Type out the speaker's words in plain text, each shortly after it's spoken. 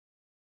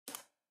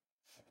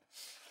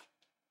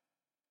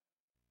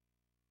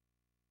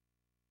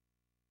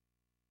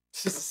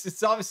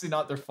It's obviously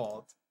not their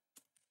fault.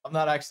 I'm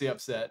not actually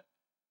upset.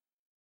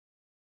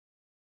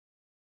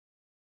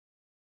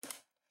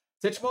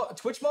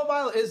 Twitch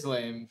Mobile is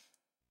lame.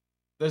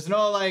 There's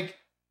no, like...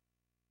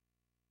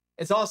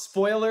 It's all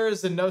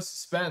spoilers and no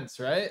suspense,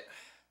 right?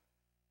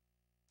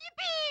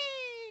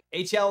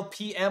 Yippee!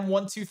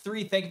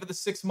 HLPM123, thank you for the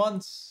 6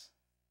 months.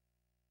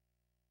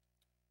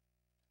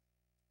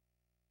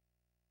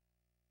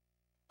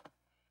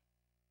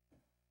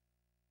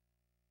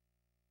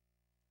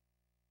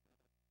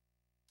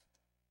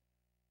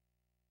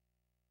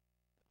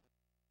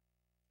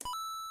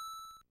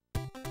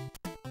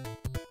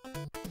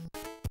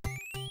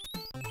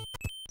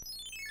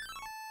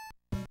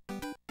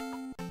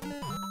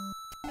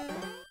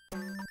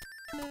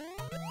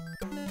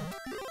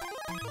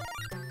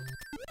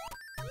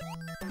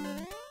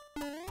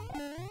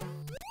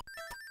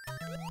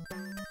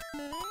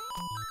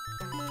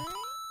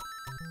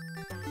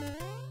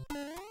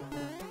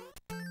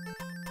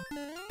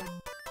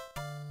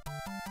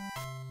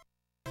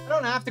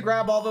 I don't have to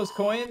grab all those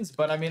coins,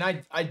 but I mean,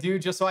 I do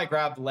just so I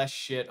grab less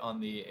shit on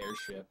the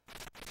airship.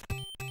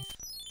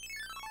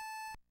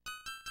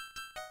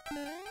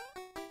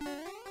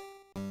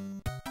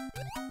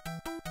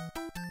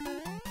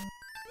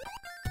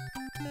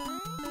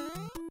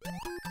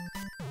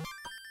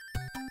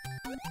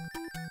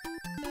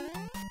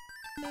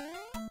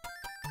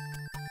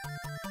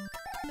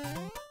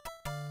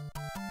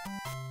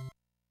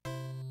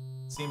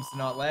 Seems to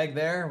not lag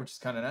there, which is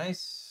kind of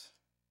nice.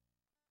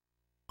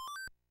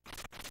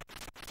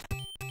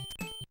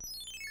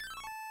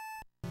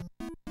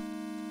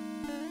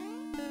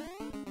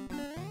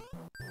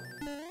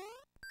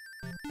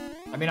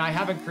 I mean, I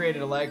haven't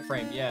created a lag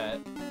frame yet.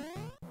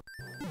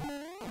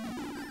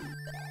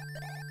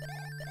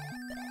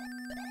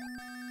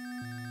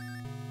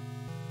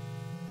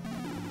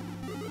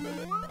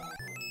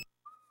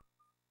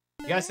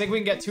 You guys think we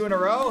can get 2 in a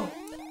row?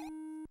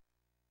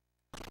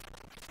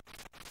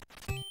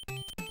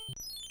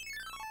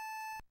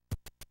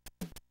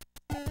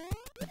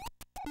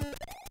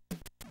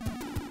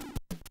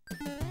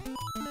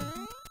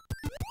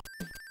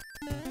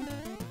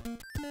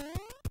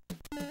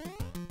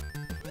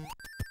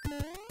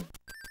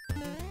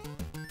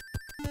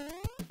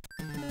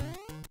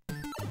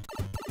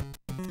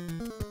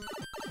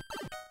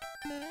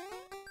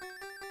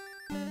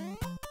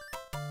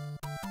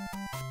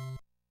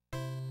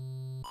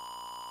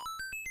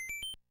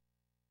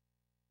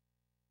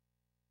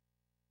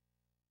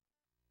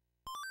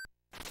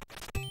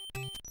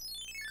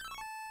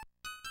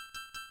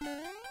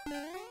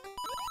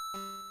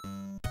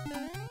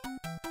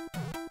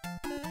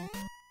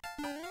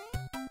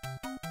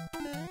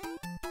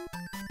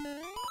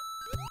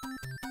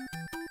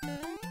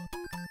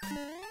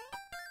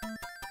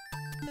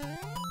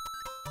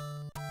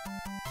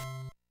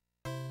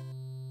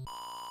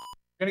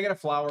 Gonna get a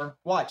flower.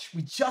 Watch,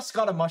 we just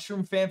got a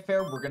mushroom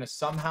fanfare. We're gonna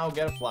somehow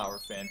get a flower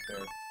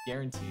fanfare.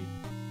 Guaranteed.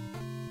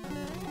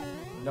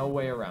 No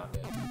way around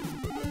it.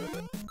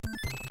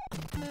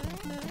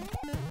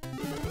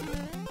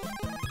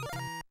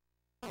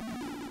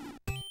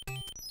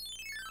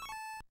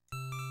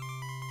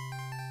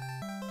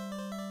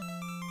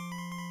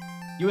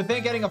 You would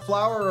think getting a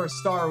flower or a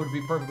star would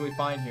be perfectly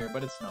fine here,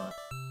 but it's not.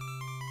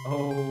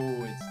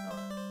 Oh, it's not.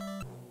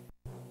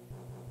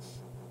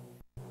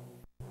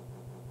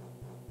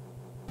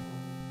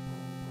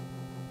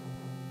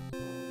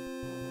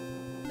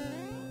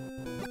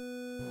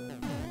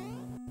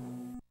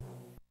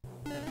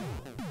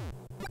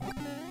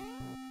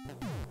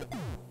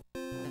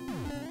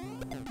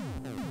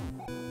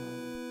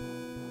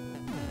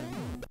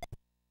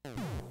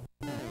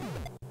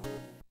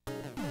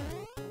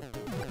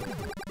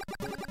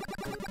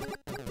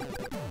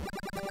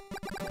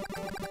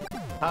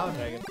 How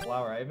did I get the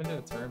flower? I even did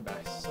a turn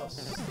back. So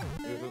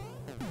stupid.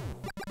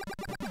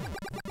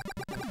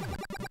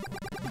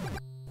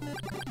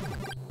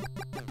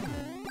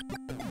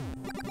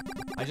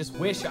 I just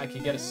wish I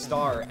could get a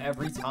star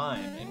every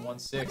time in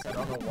 1/6. I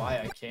don't know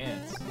why I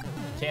can't.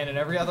 I can in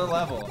every other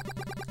level.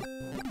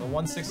 But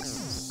 1/6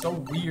 is so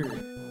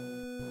weird.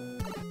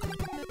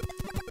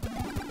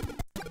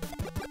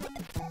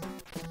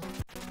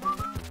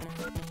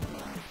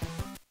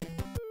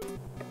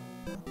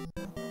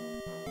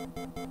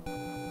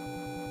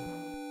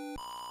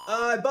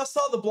 I bust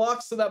all the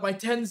blocks so that my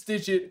tens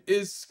digit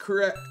is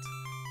correct.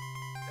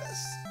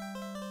 Yes.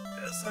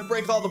 Yes, I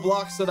break all the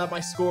blocks so that my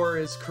score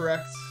is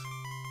correct.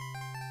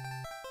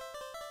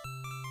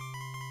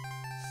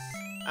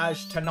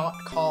 As to not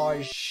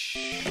cause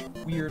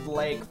weird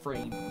lag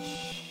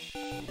frames.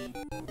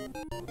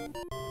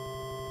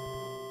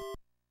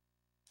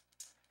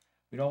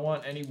 We don't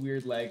want any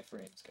weird lag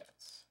frames, guys.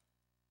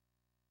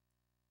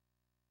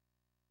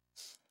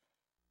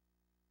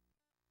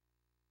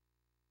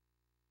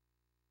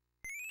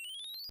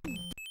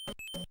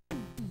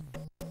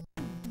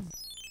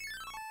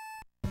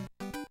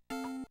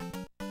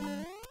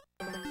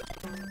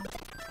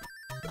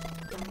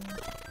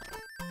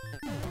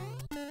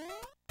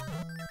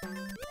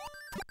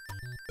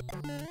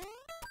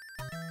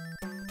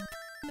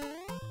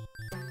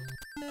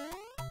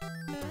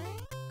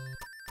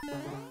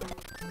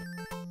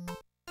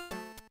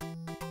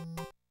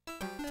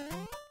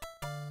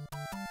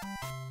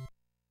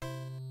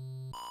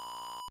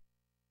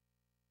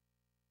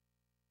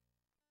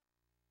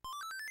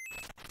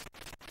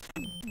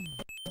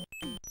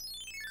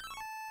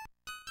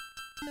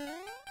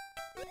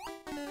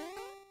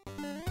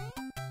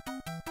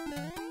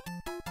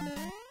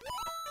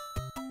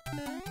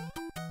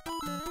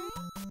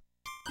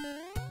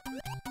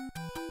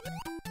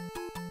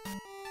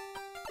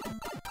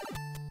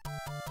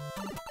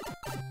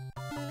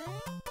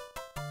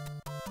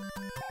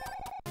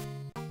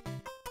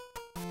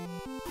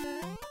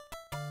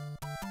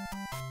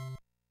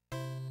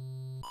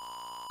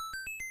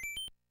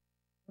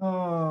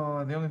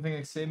 Oh, the only thing that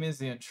can save me is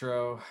the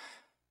intro.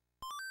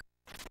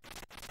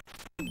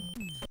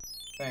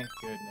 Thank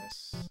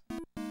goodness.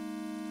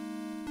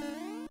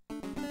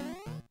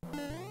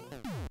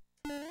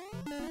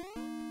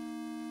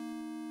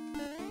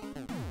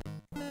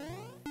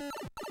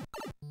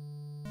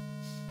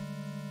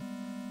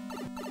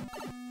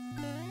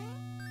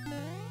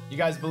 You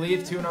guys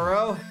believe 2 in a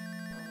row?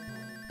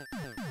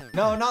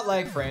 No, not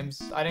lag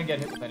frames. I didn't get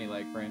hit with any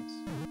lag frames.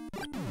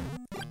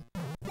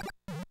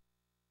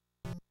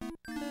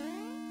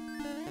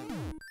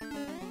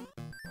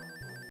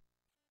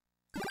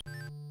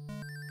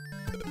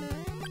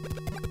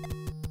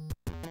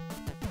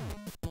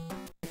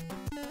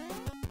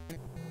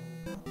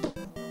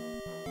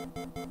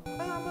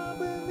 I'm a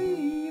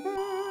believer.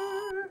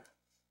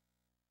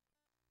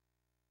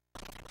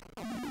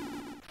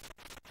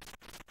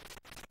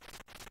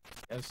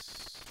 Yes.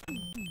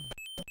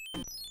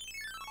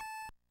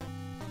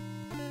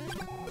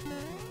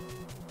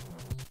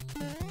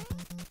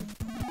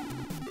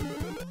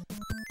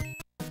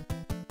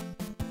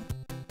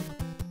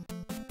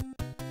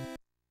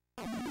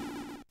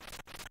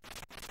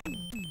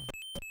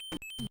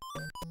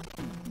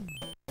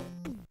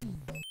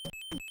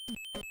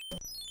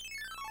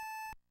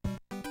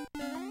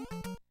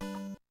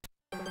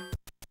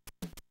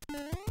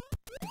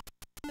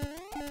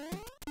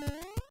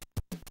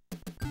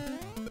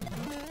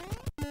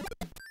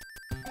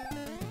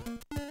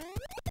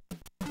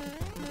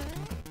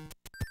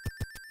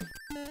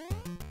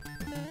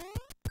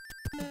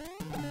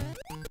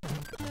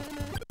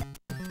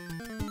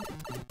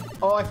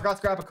 Oh, I forgot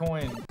to grab a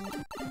coin.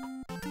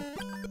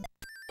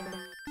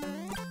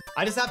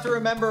 I just have to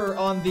remember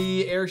on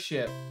the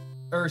airship,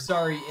 or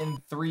sorry, in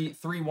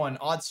 3-1,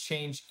 odds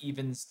change,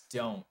 evens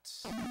don't.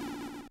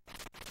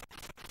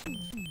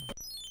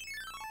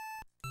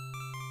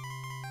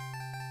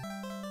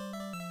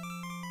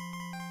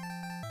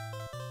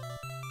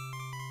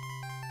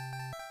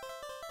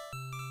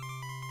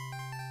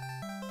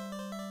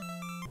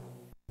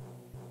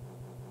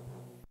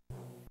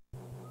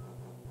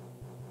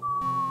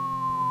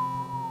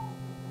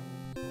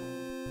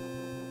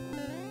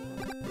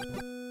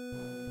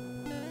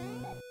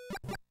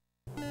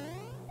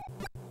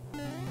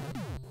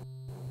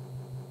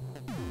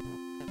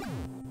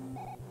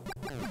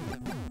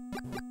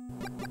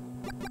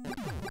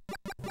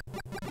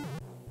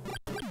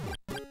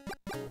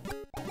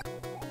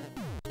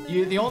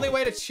 The only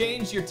way to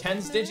change your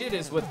tens digit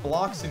is with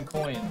blocks and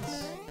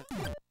coins.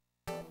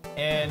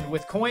 And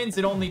with coins,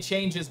 it only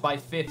changes by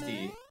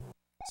 50.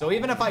 So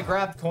even if I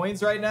grabbed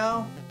coins right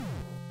now,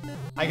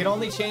 I could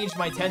only change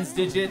my tens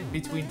digit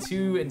between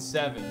 2 and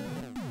 7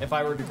 if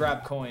I were to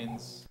grab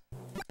coins.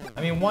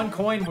 I mean, 1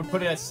 coin would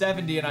put it at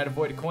 70 and I'd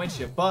avoid a coin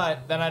shift,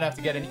 but then I'd have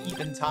to get an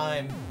even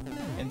time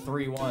in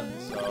 3-1.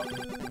 So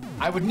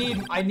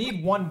I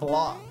need 1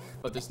 block,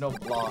 but there's no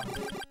block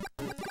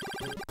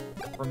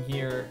from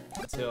here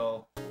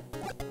until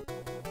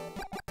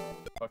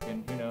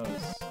fucking who knows.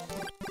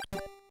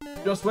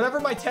 Just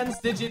whatever my tens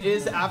digit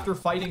is after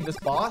fighting this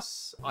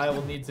boss, I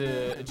will need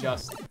to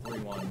adjust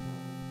 3-1.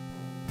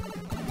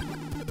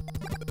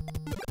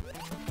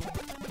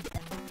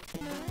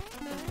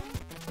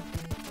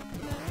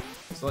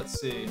 So let's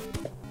see.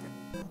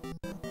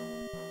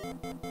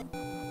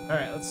 All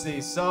right, let's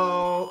see.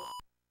 So,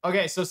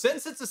 okay, so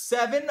since it's a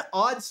 7,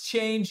 odds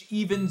change,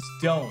 evens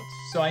don't.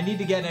 So I need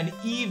to get an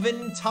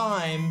even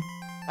time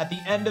at the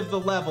end of the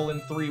level in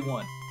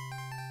 3-1.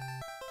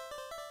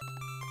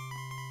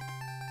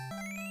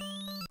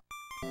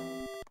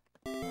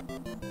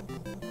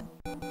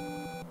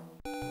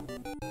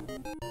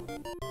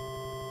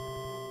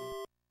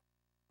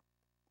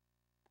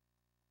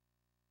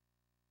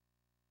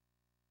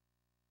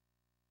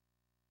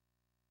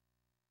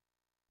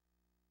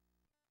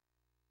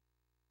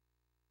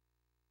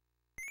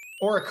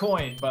 Or a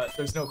coin, but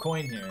there's no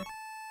coin here.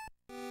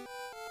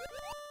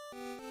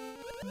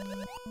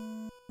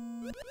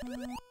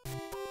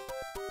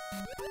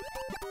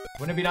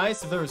 Wouldn't it be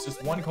nice if there was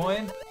just 1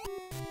 coin?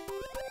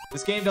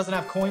 This game doesn't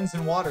have coins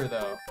in water,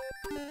 though.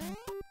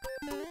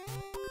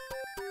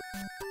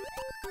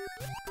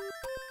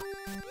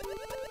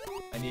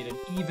 I need an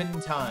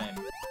even time.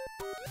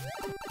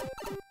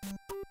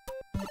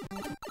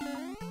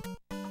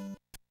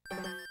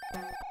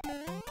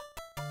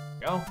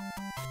 Go.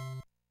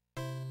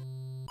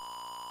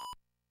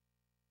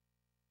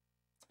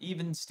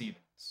 Even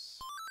Stevens.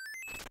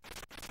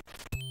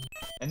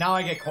 And now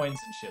I get coins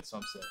and shit, so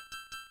I'm sick.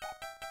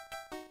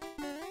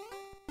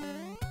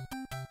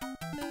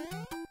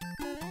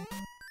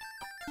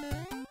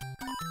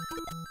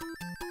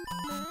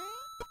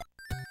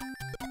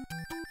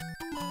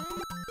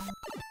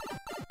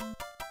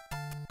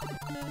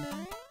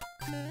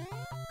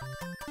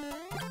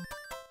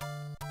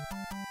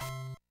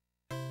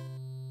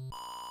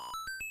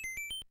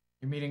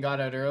 meeting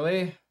got out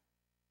early.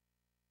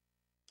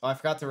 Oh, I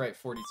forgot to write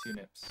 42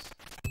 nips.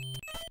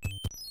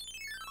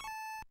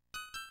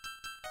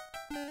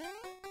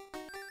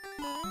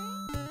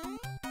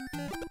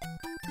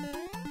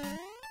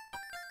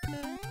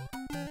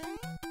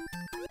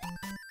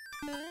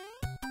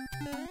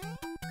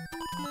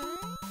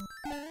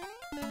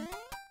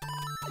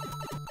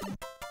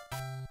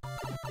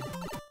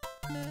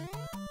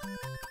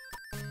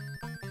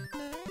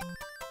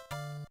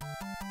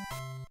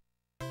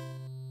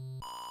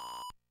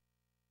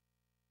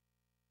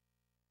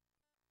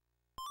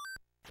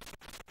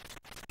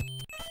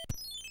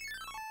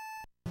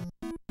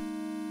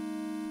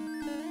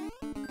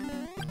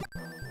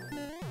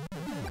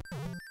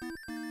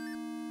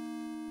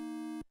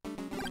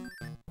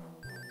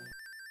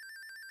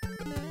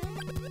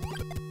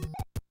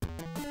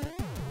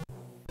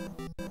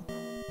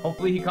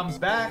 Hopefully he comes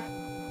back.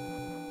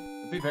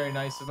 It'd be very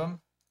nice of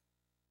him.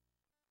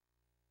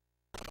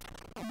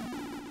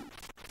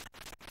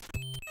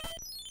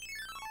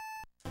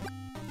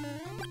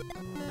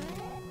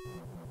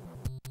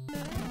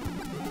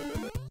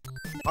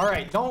 All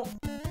right, don't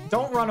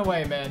run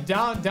away, man.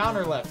 Down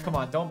or left. Come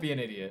on, don't be an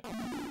idiot.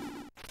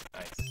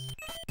 Nice.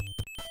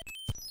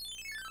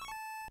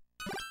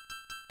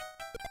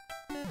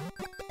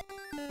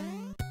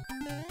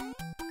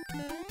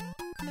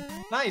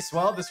 Nice.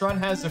 Well, this run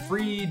has a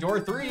free door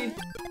 3.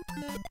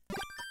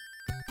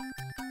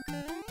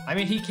 I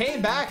mean, he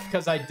came back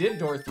because I did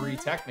door 3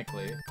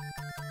 technically.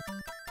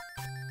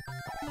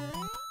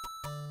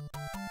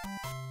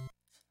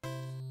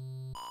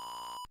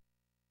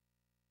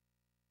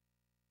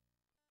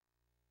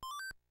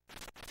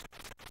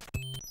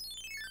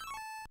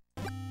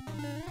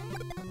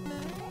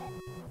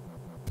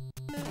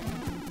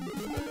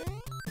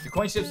 Do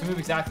coin ships move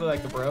exactly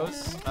like the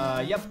bros?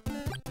 Yep.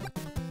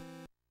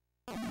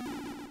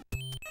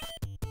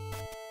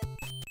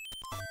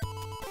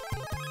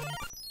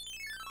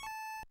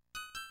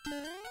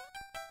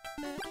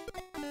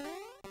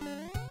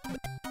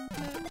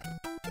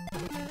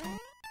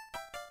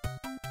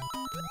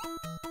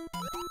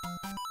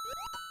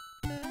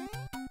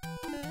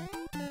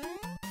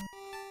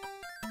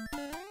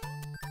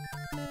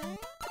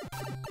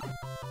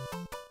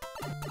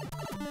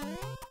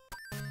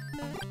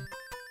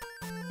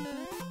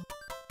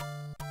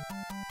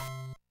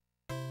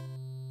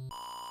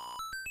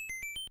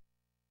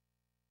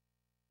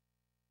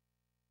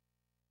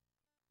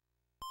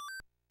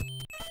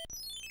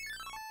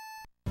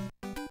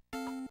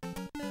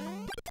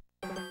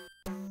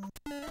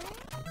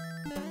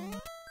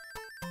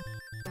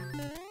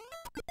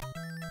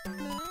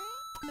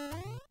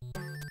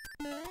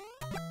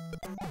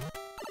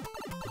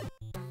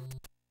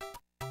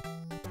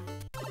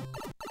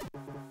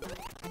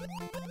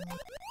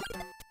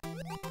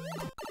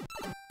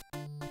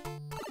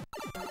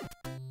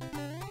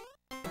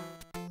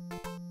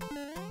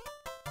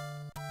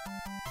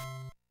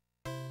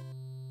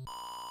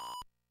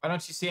 Why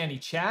don't you see any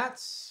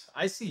chats?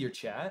 I see your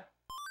chat.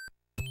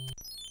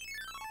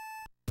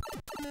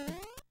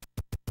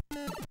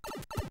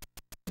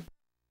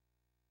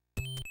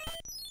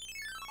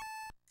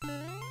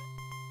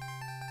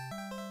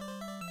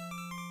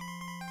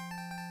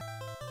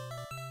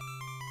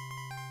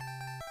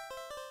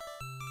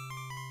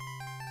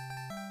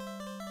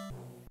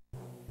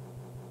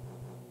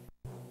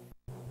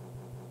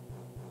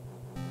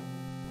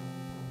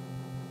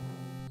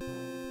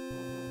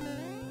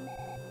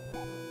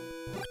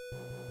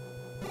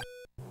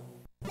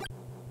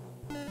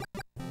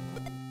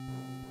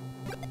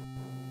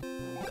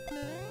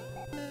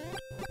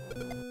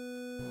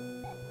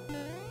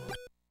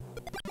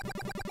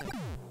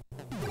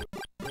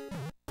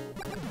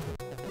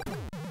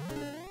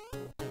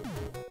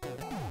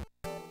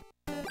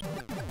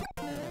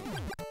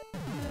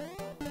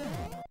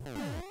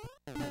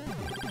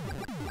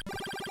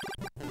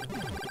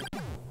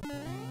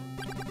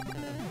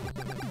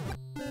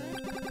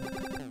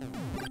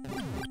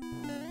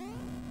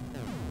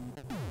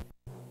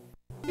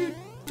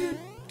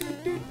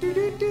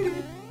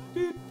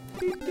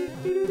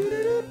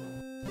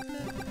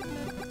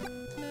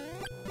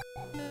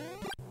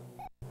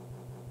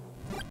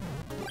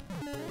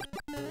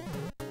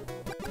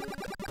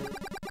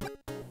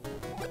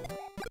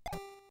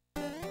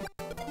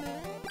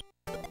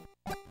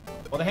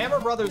 Well, the Hammer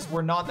Brothers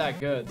were not that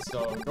good,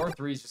 so door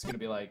 3 is just gonna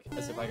be like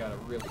as if I got a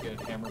really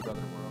good Hammer Brother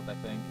world, I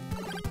think.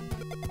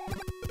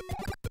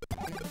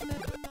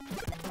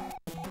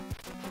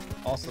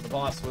 Also, the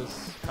boss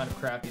was kind of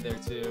crappy there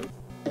too.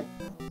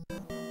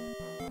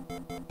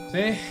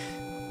 See?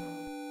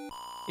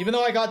 Even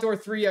though I got door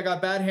 3, I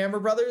got bad Hammer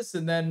Brothers,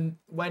 and then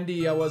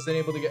Wendy, I was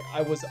unable to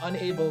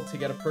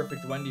get a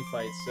perfect Wendy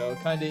fight, so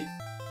kinda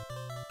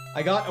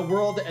I got a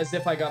world as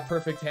if I got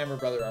perfect Hammer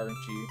Brother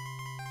RNG.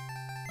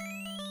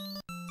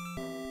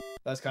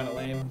 That's kind of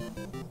lame.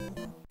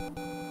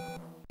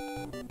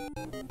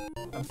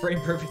 I'm frame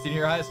perfect in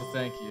your eyes, well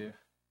thank you.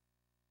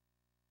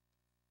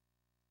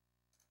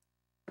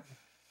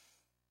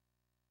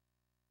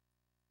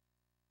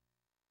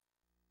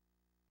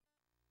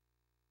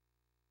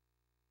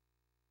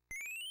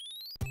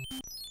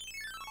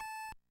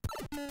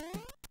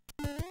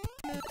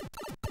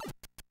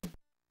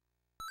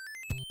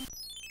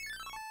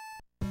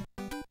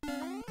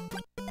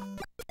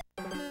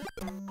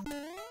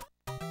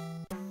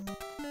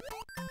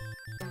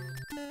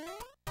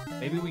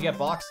 Maybe we get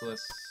boxless.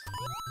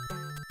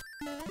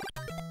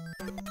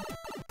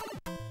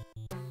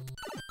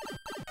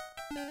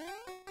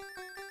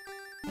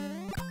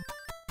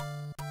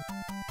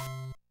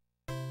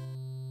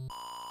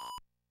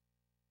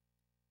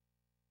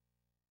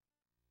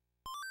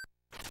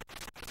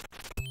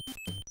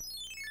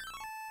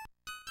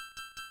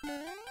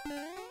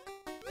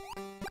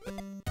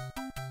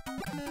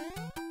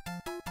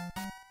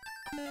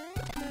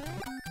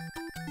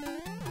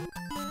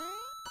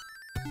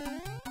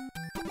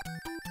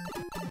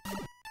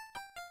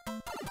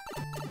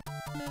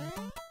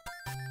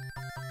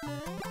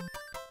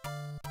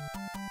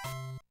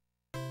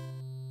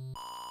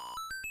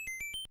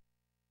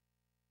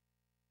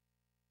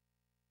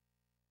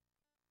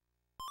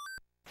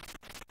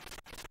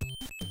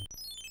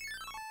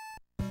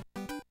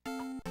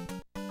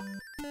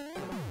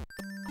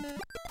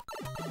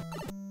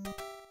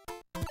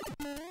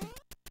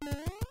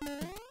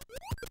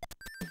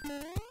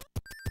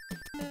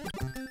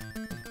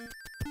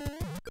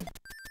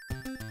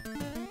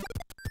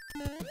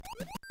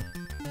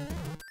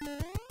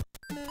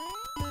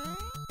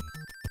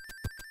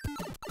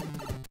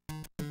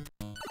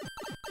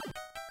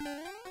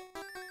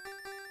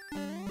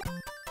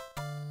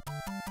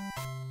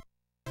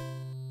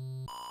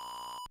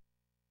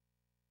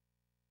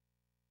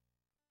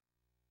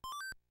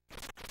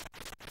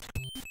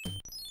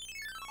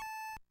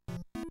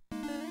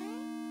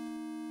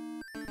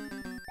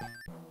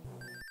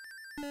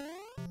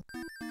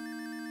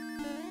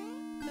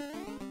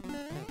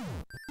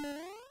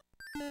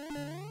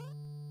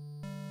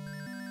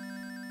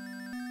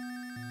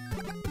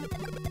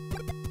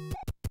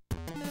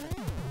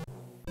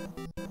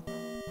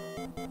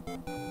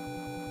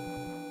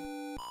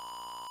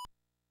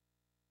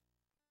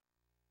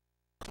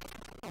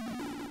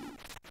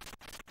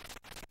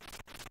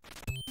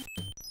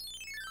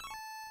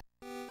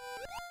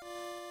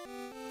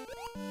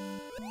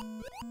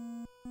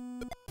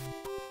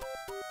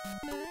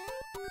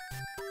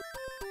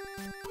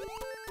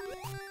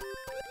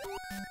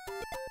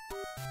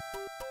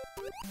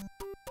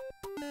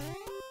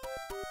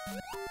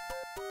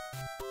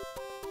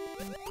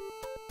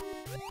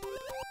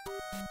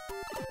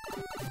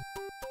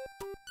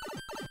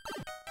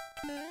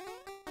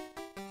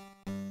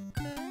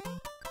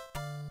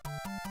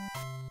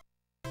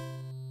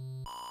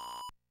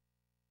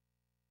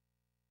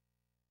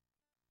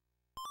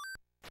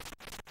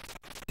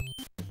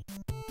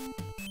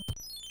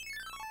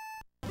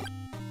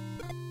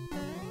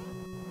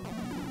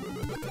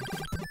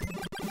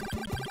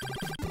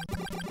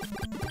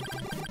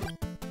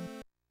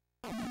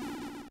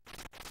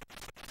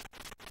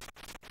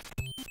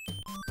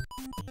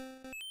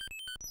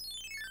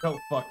 So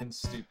fucking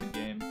stupid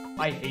game.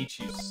 I hate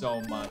you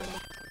so much.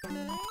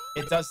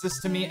 It does this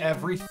to me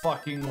every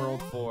fucking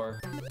World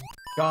 4.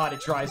 God, it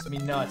drives me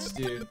nuts,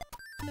 dude.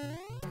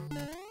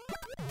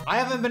 I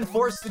haven't been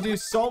forced to do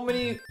so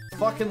many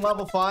fucking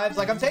level 5s.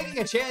 Like, I'm taking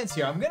a chance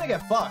here. I'm gonna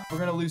get fucked. We're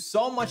gonna lose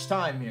so much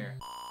time here.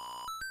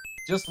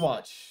 Just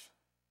watch.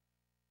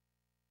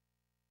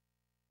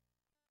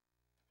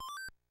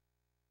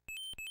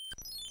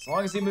 As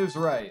long as he moves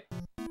right.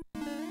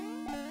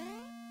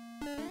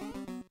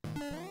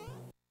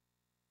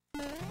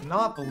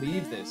 Not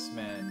believe this,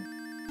 man.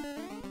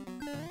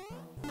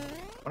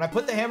 When I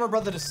put the Hammer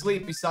Brother to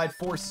sleep beside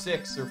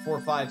 4-6 or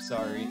 4-5,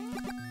 sorry.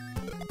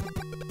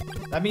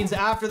 That means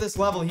after this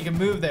level he can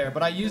move there,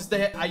 but I used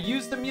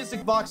the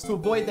music box to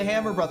avoid the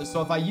Hammer Brothers.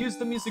 So if I use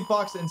the music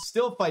box and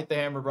still fight the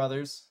Hammer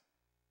Brothers,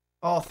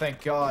 oh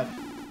thank God.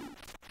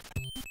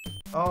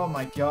 Oh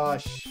my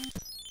gosh.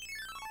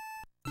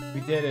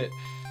 We did it.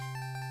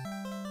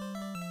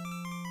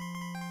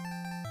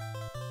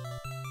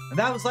 And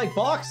that was like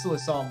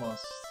boxless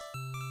almost.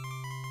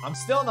 I'm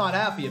still not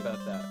happy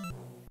about that.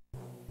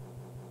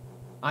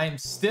 I am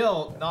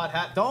still not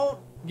happy. Don't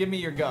give me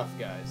your guff,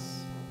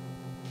 guys.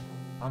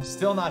 I'm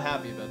still not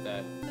happy about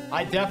that.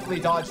 I definitely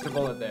dodged a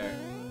bullet there.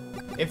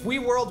 If we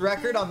world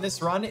record on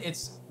this run,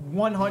 it's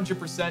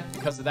 100%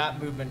 because of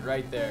that movement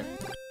right there.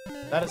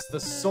 That is the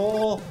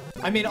sole...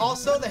 I mean,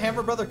 also the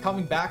Hammer Brother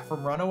coming back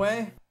from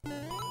Runaway.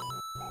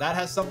 That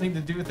has something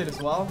to do with it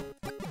as well.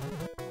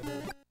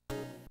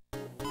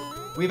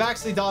 We've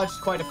actually dodged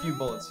quite a few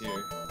bullets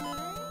here.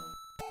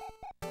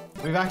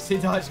 We've actually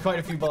dodged quite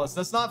a few bullets.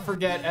 Let's not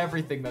forget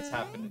everything that's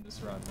happened in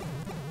this run.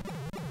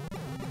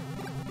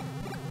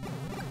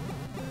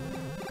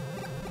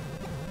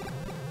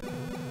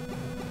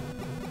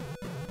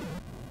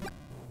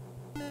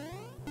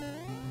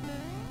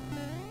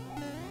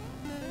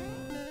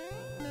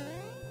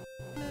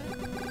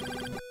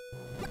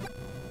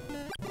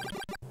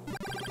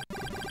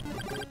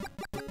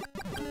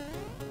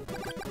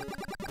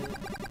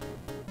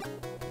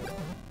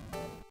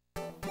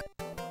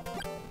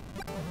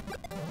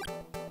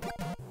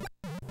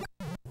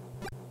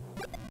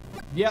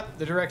 Yep,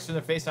 the direction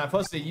they're facing. I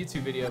posted a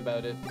YouTube video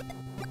about it.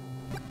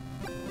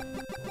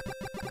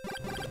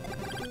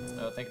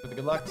 Oh, thank you for the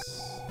good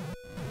lucks.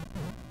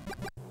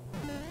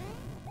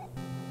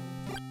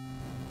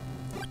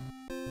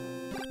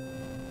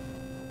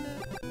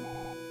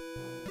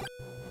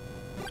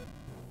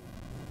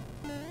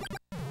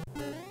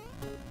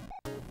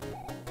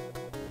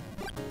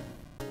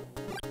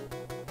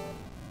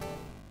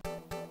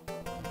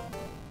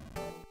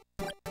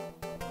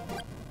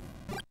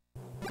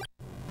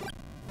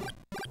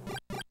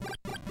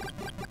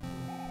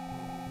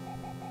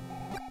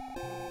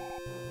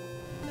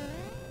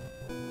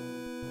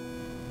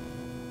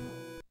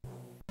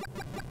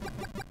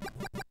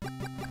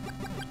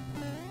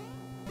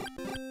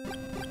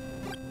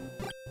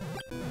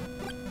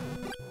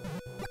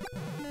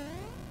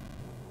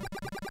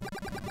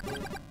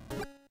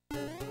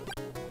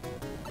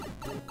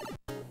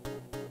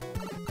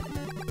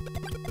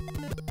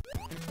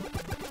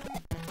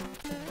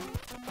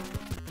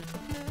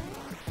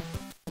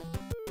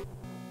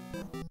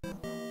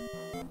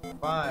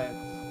 Five.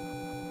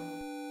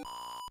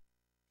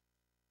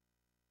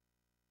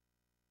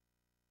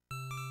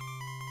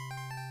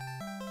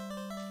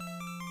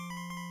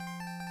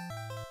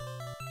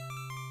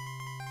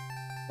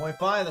 Point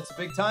five, that's a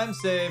big time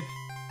save.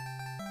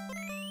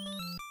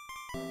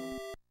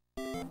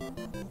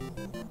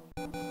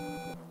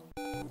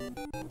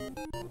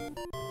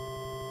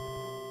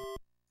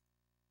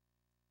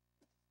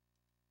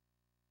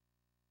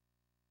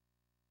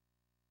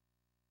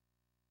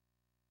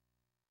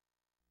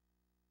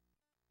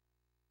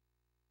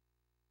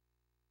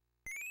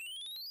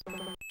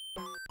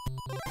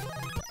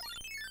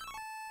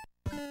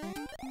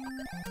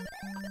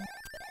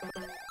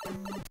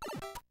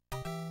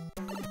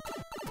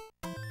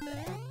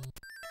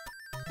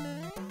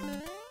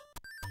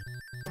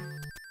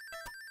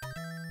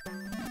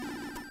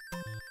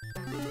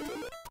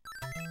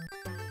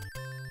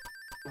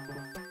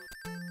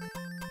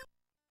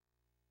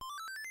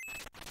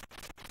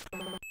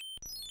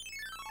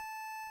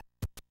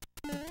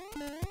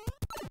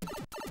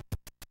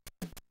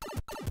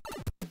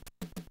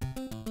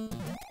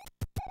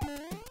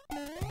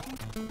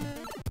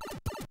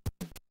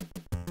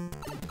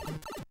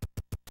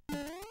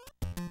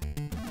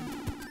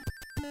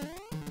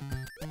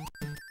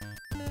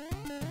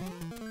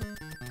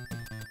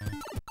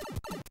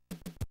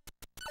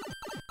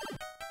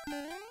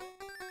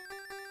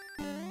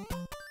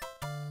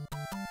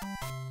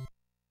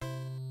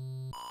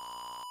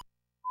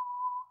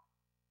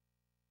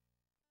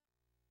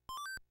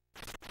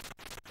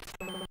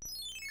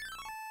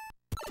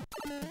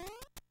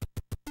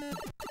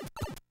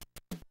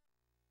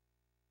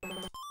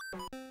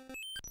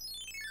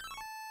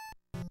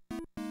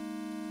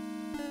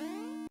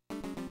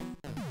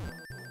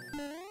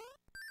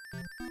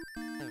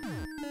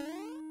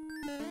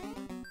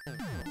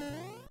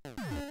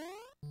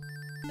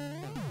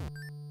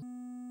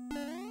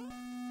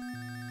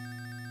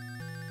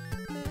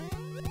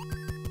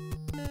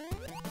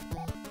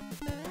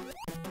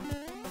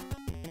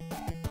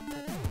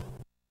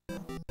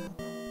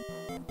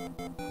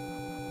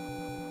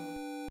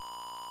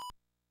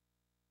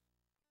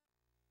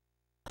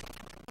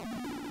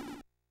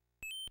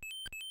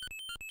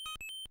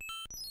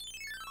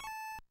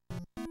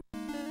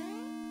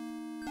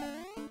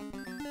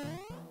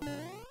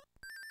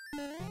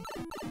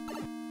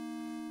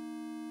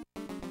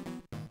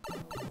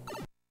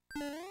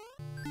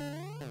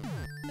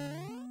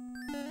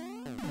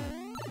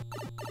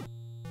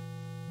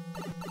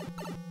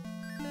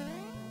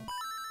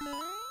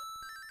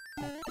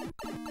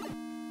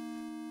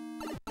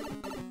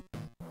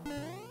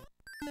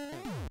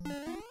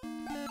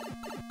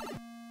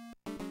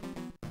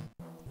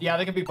 Yeah,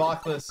 they can be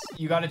blockless.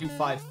 You gotta do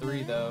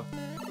 5-3 though,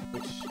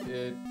 which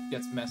it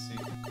gets messy.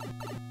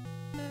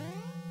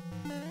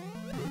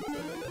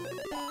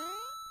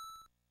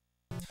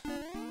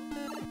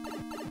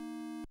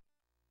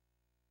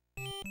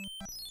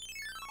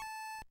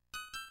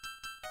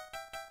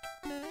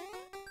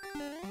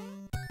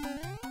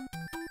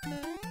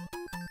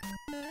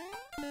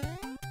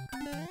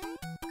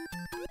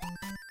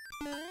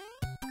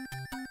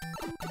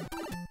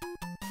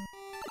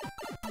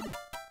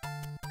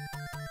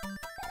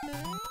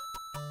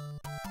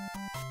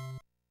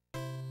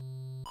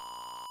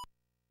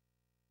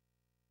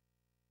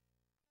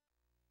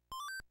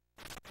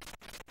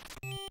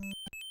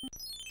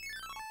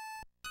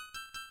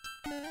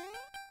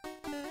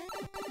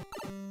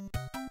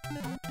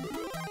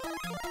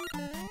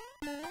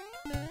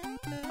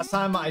 Last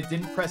time I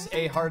didn't press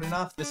A hard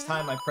enough. This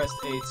time I pressed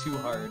A too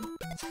hard.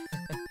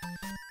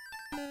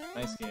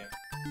 Nice game.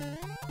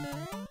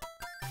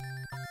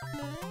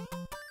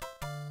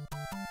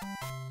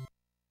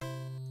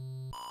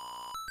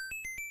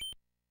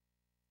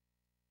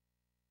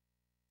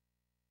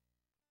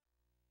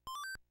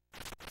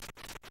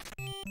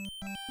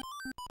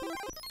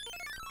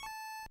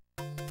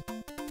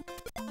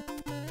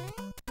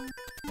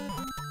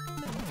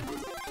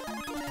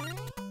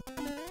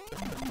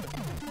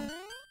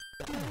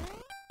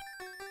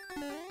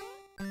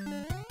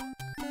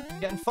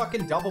 getting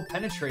fucking double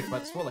penetrated by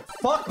this world. Like,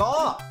 fuck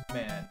off,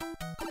 man.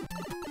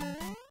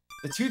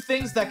 The two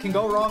things that can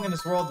go wrong in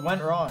this world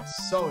went wrong.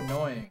 It's so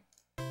annoying.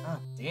 God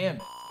damn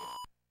it.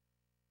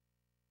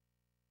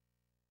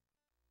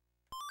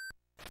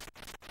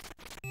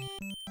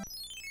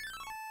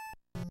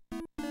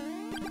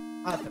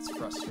 God, that's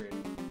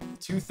frustrating.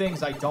 Two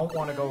things I don't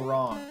want to go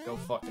wrong. Go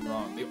fucking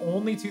wrong. The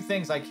only two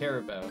things I care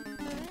about.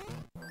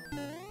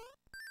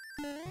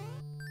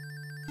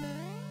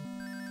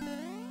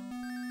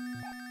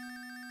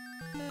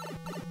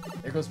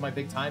 There goes my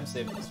big time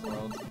save in this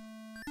world.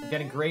 I'm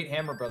getting great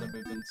Hammer Brother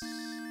movements.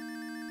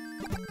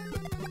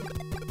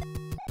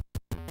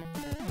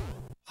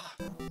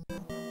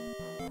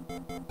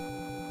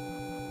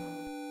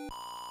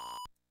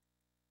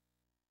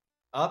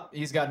 Up,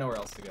 he's got nowhere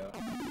else to go.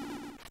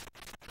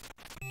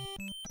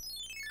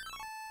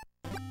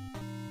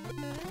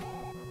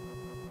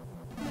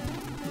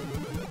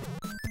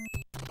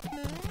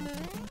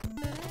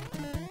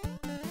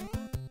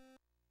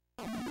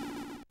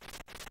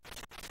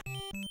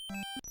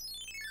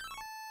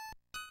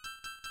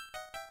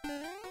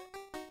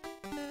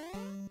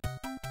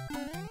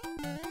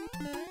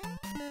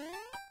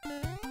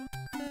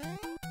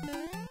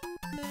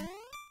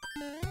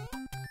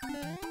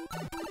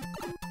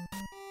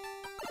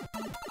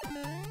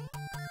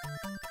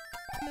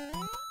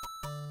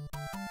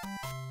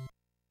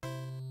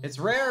 It's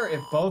rare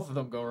if both of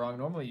them go wrong.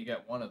 Normally you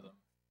get one of them.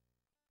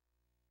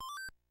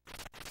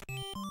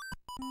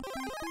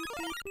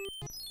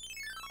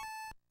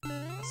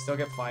 I still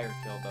get fire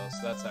kill though,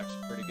 so that's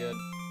actually pretty good.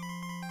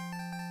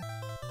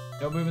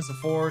 No movements to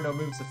 4, no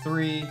movements to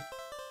 3.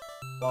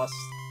 Lost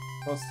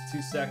close to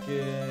 2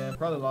 seconds.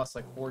 Probably lost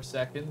like 4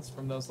 seconds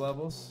from those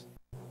levels.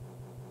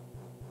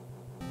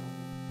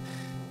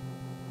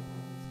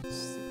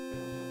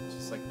 Stupid.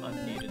 Just like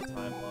unneeded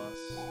time loss.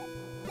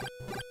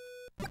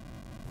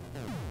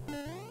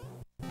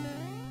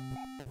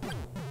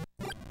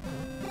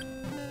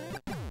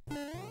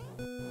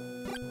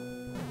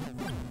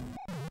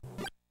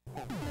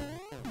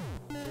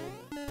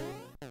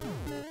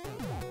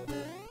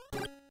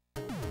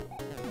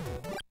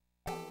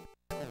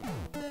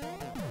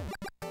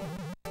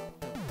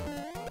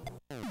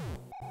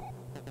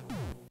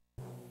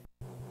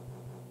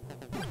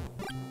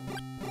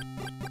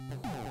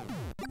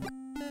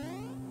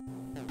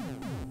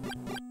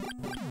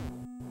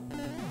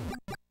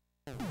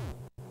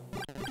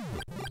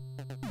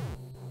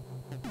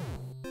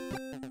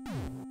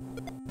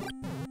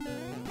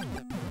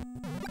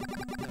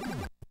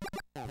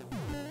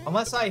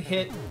 Unless I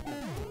hit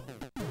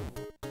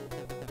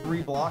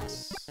 3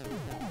 blocks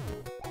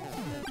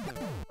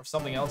or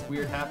something else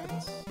weird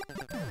happens.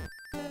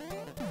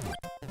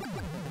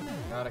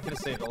 God, I could have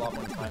saved a lot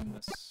more time in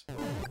this.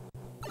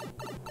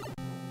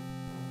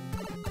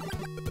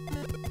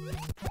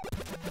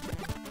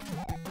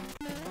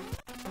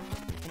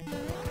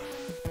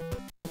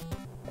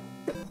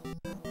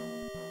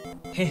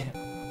 Damn.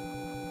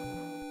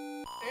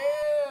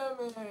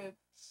 Damn it.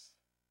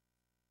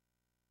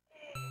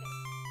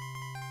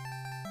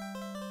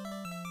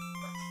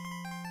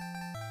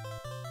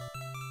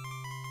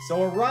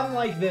 So a run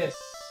like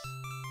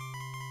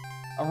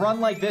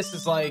this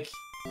is like,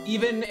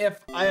 even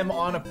if I am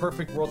on a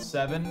perfect World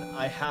 7,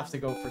 I have to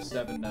go for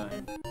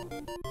 7-9.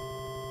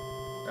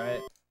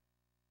 Right?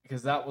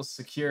 Because that will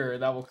secure,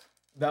 that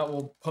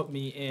will put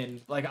me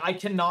in. Like, I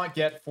cannot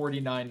get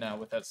 49 now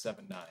without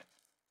 7-9.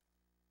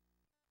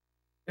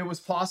 It was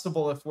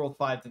possible if World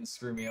 5 didn't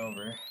screw me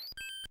over.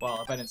 Well,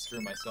 if I didn't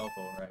screw myself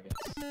over, I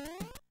guess.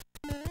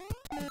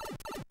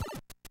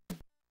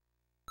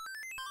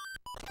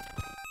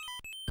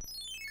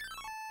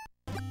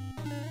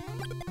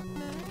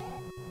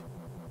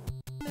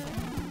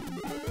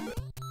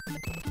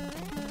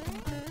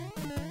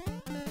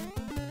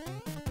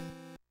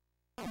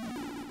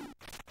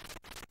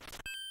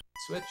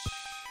 Switch.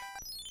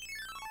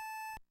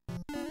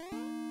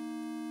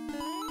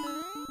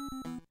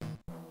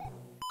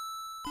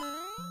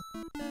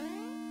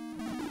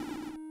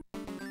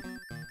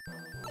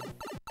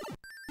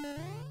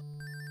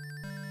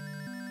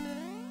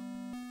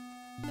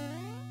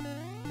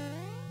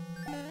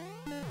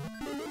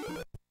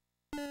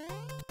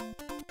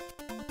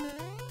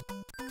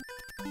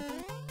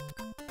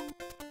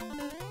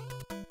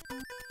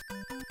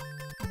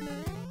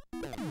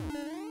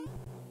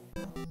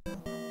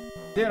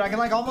 Dude, I can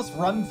like almost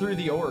run through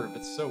the orb.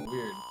 It's so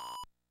weird.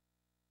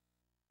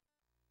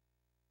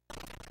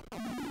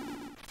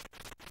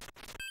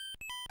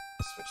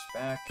 Switch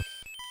back.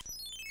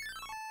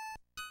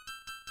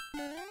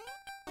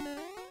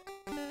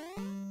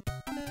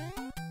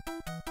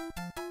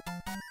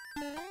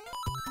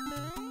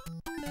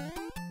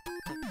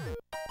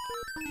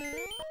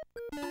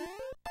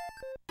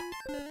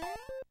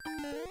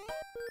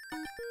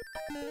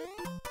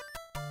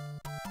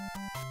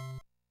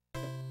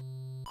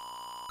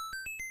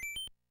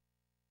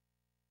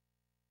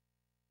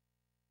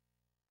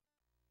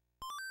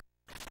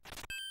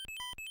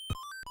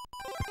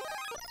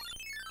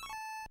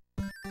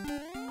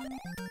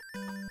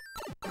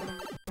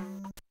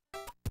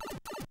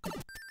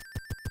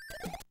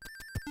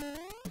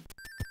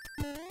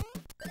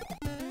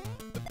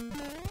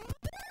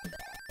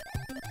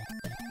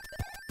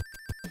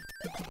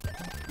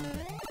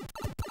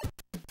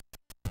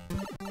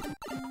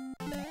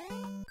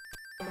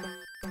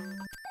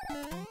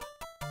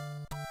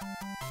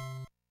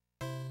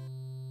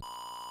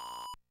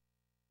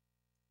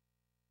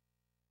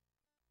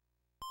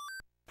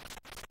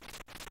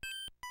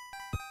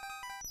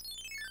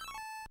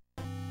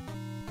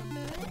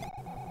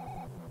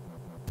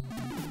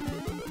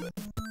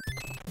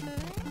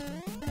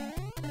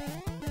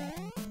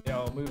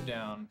 Don't move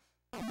down.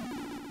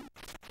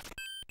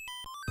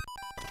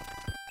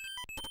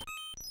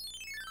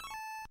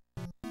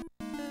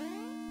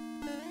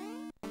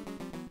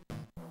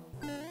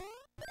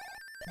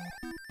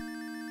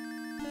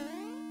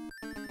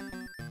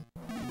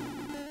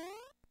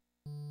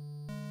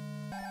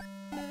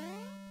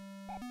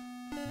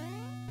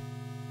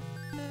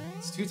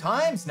 It's 2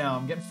 times now.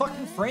 I'm getting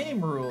fucking frame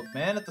ruled,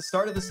 man, at the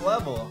start of this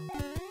level.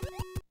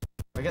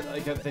 I get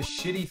like this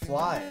shitty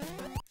fly.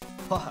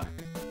 Fuck.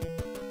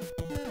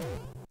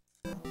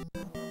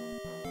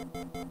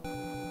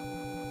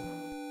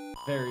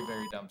 Very,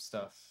 very dumb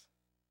stuff.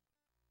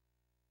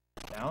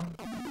 Down.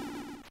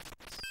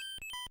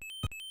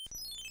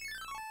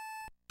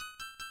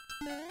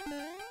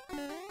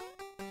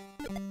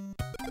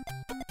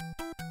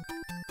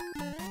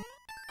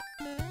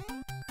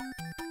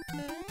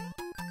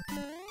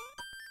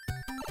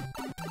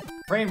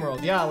 Frame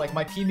world, yeah, like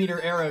my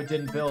P-meter arrow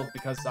didn't build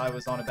because I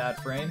was on a bad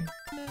frame.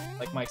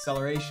 Like my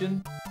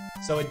acceleration.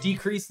 So it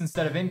decreased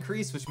instead of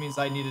increased, which means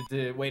I needed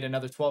to wait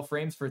another 12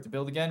 frames for it to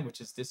build again,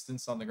 which is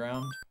distance on the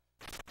ground.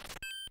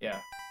 Yeah,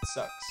 it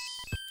sucks.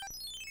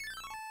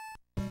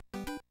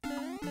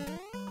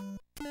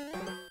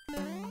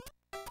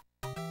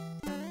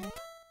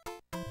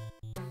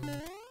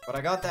 But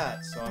I got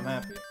that, so I'm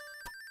happy.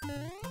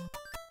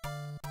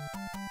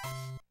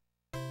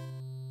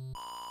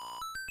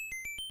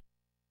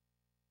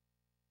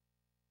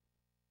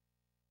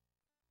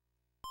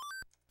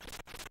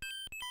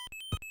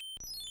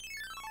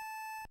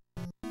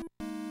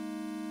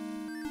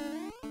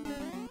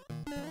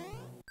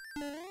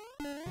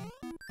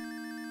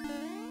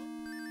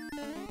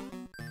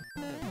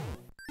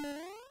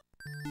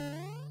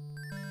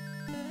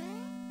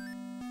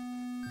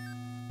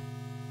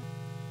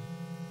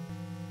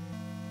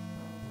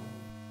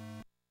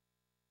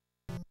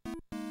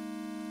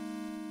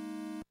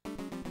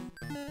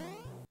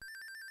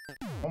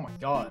 Oh my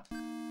god.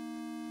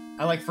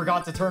 I like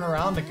forgot to turn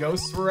around. The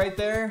ghosts were right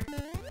there.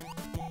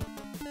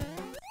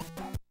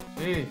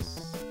 Jeez.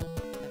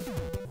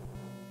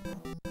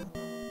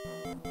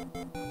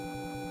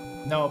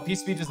 No,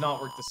 P-Speed does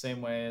not work the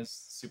same way as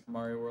Super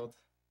Mario World.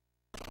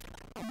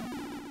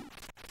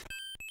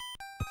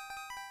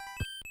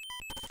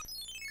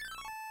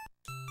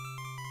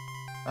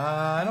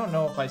 I don't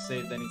know if I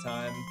saved any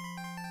time.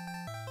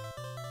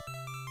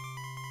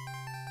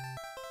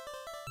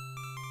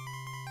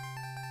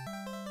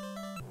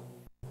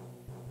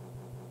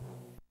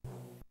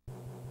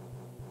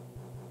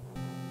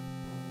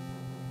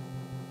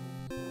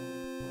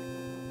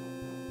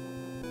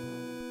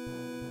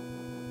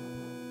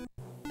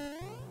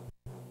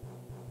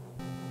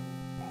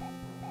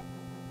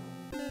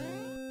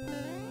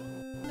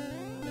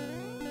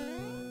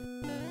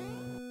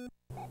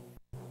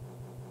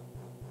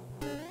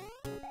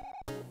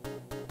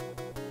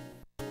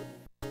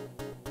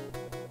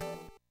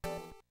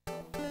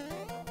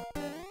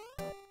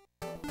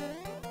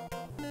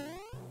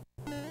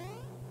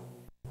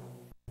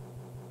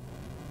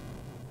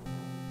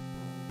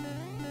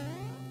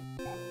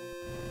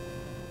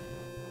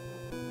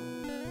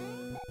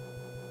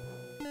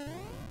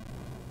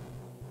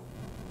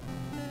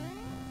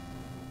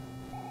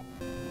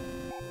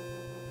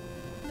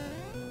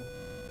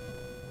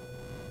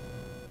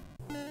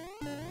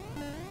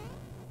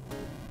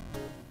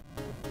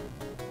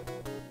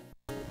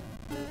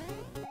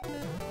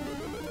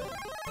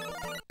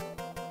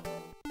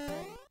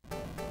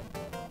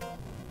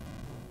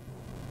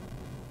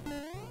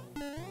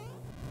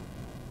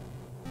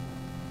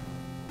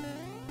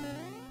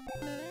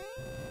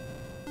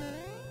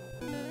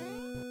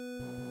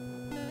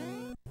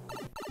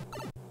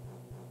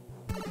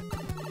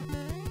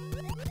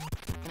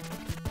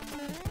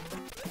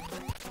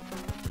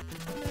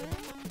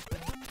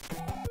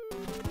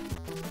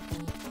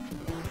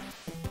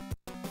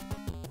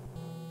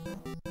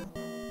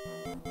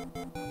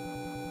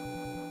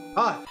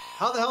 Ah,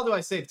 how the hell do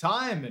I save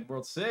time in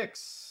World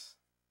 6?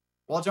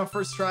 Wall jump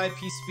first try,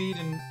 P-Speed,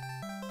 and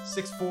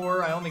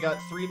 6-4. I only got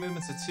 3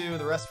 movements of 2,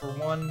 the rest were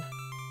 1.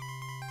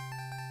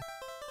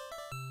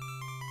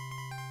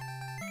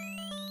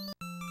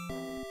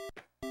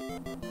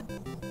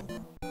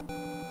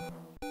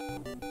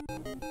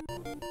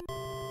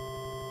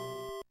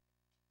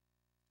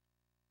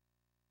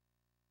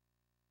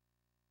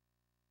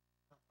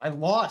 I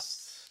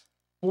lost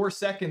 4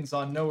 seconds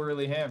on no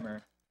early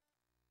hammer.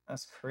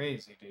 That's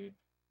crazy, dude.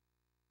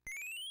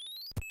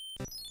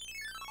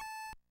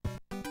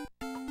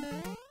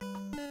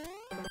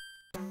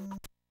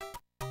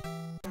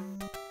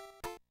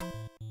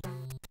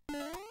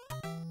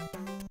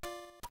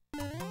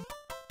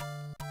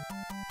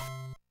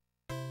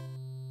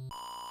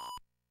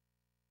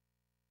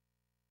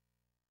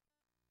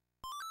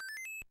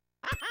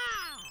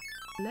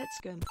 Let's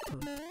go.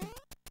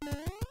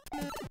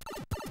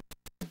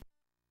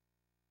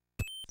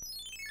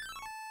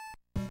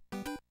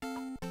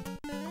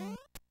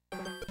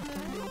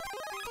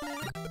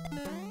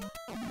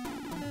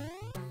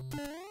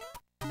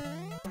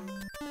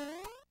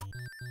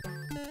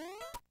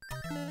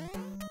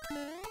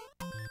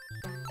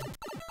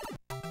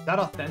 that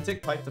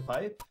authentic pipe to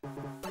pipe?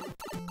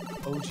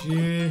 Oh,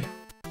 gee.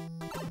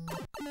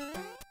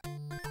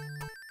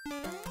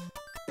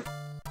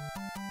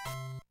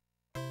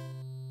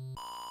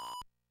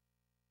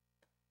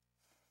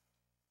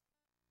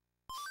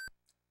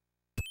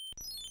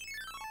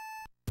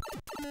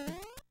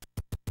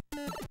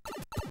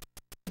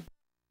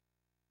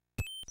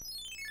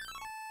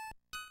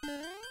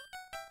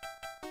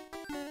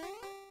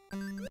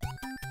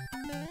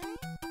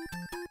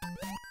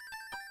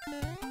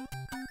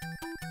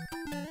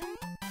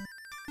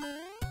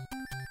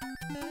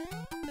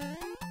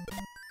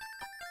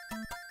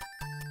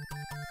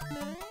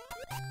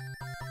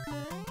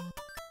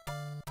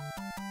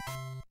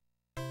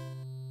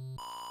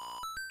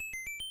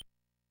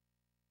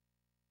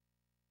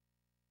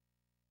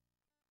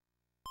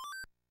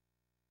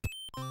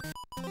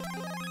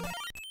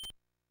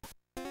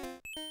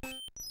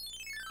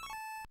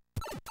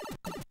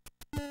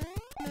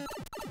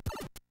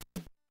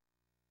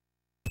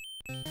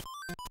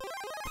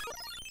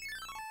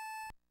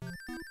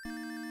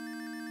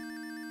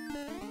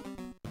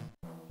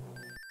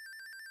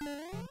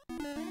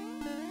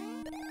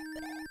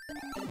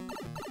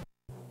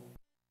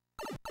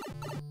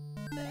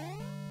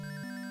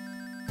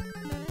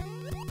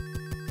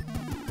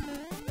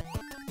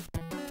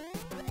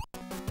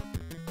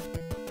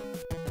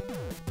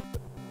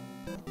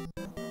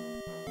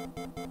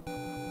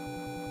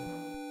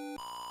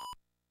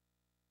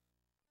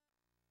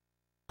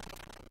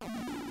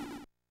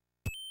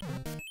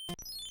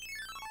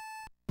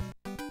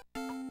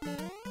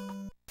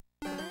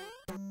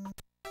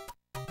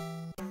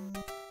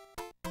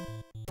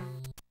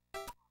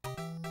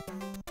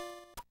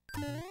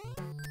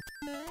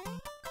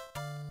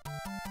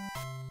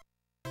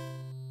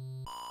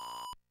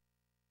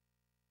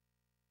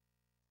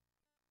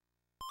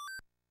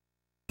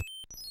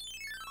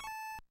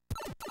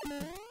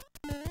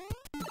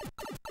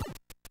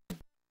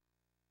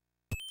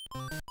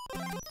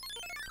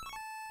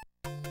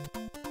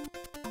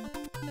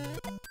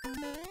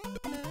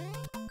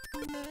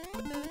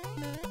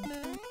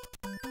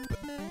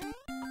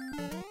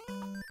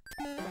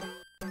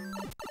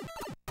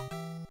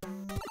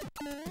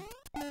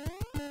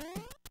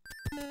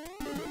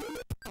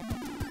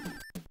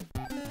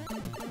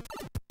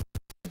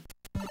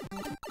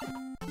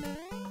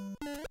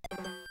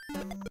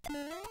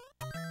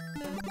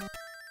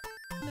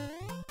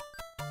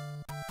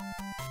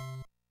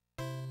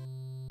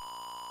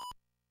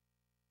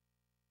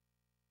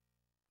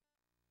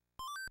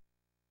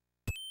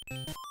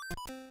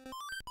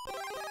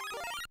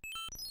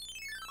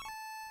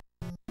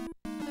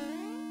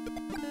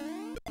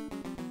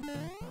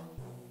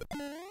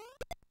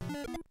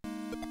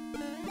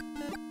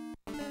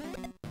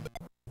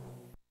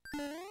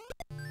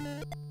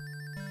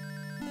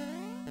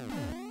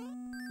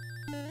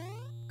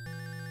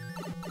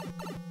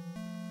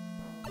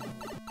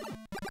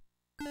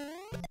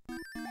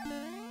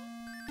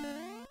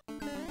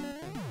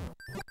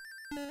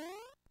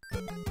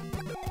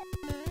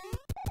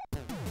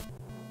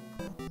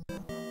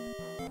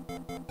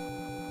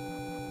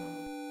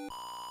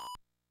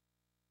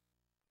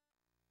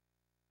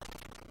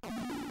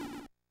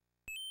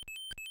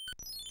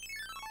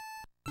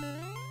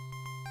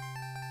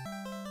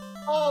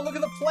 Oh, look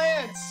at the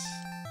plants!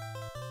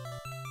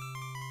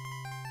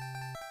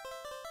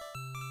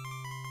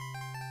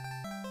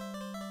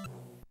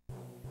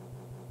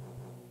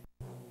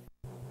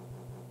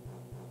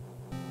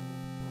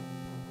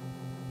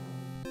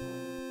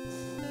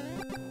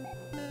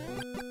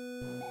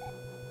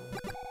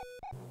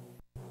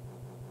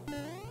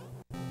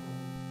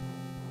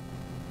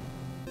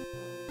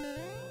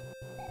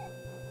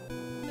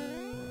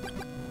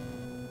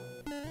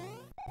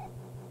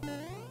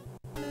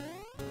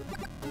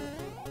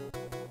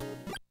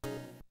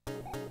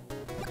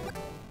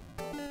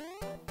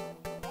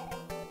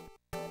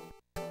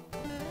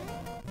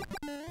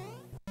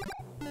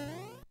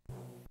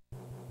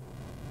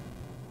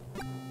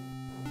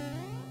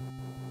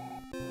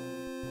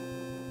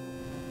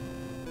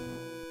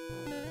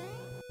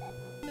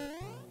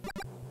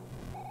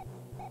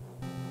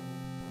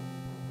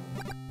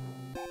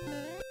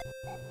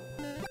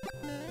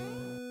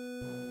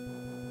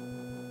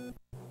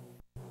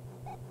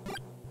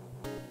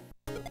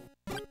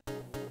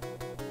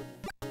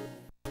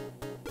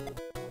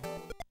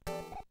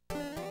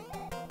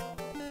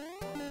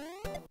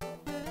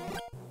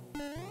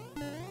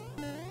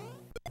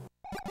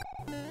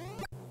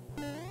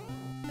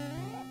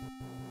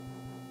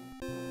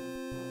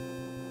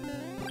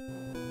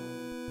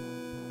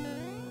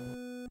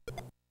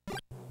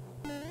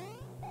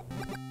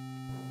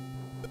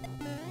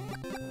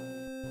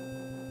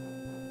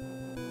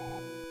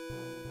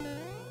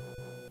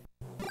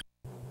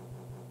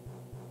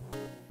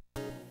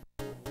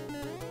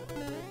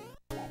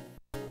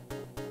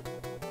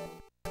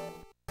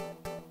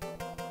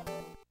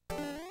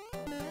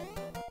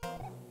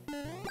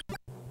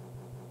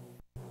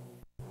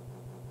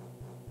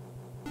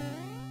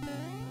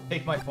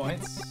 Take my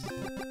points.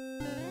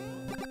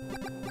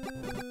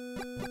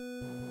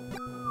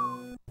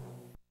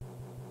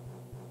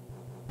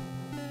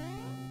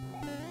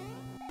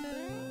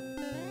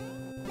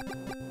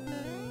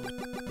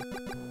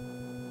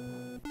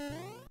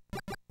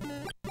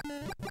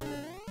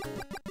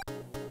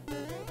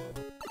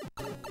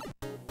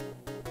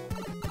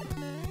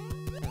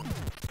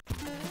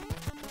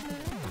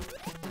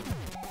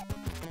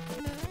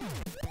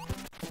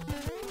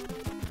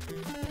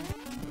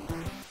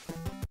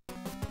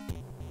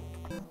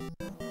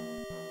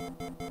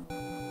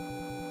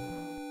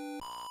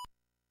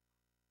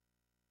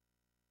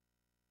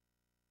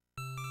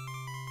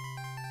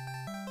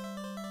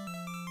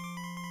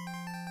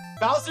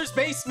 Bowser's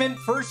Basement,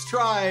 first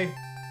try.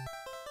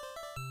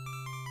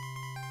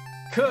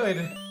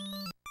 Could.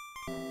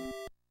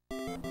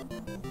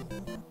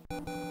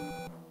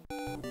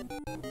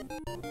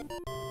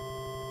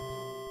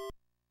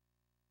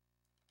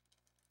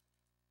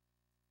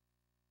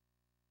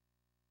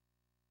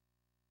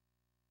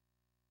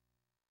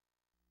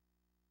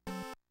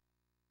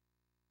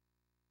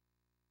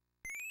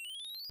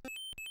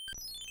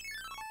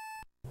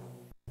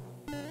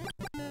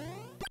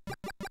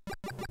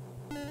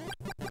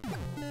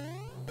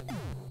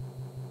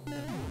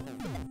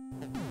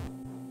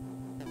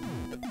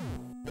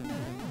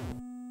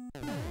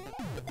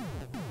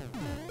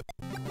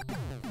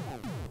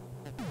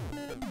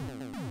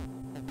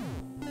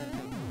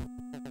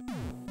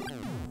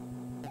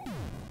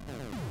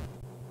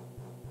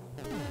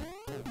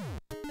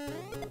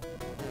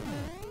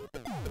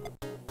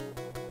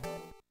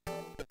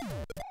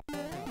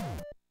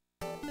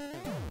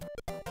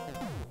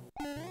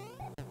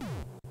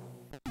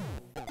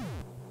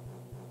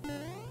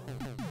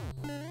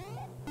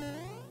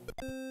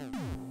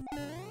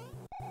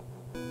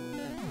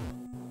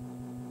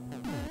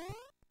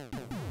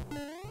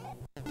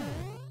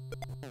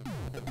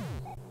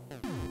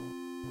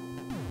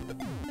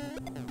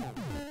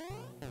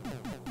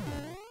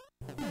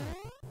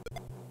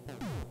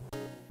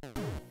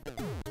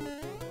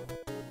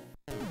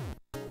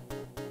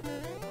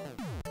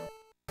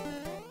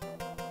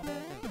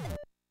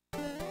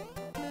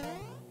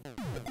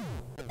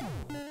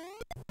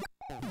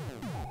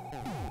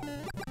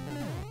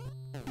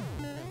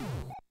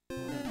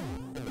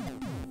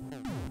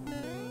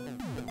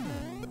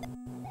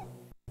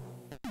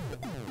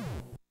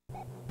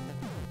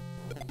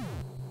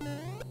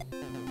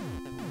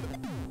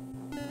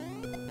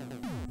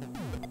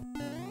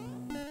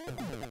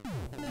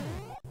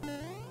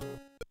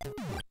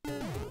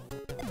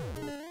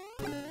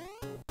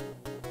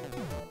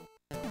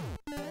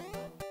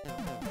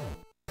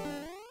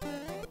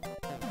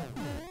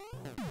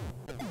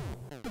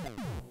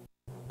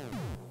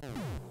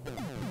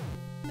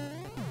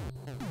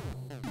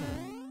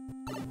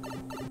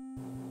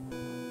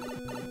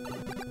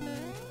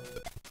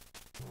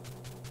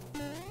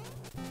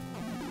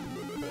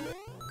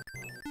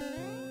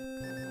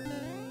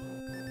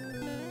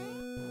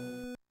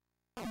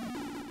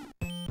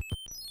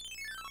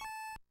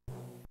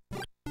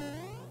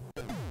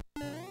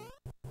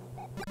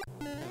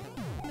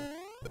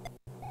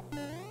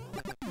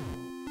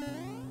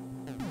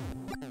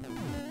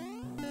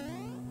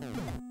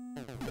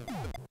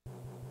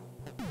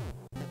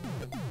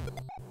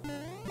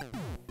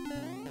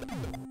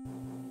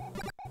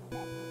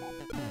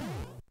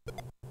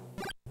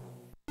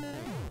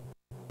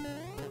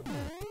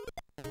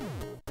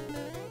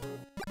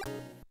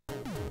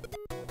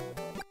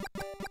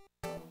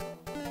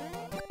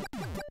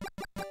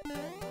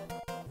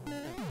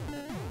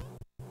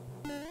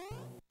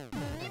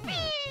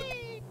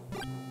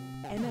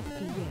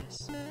 MFP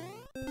yes.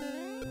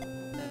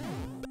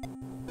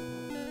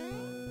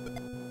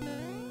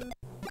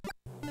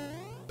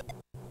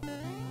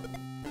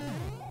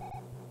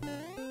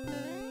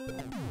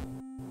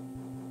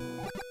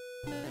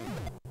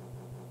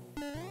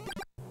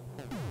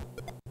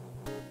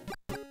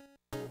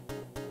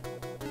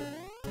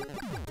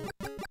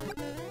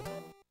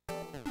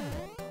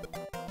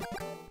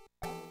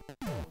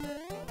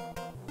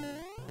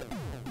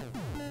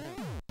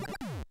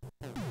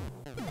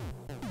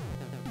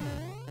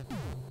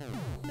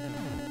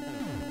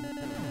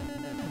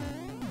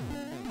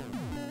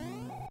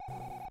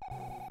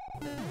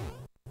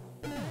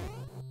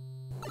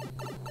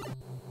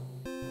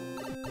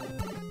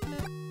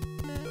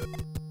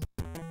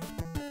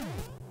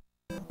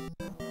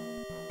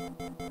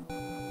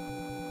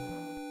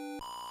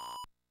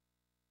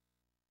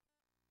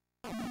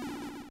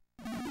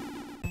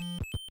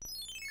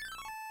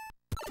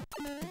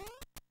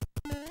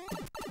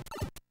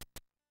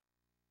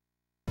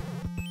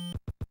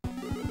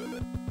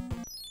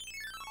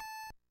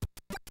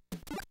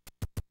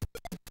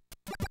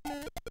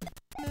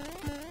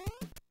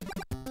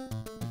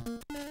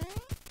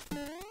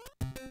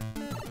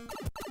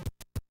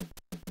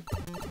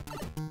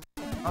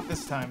 Not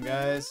this time,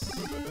 guys.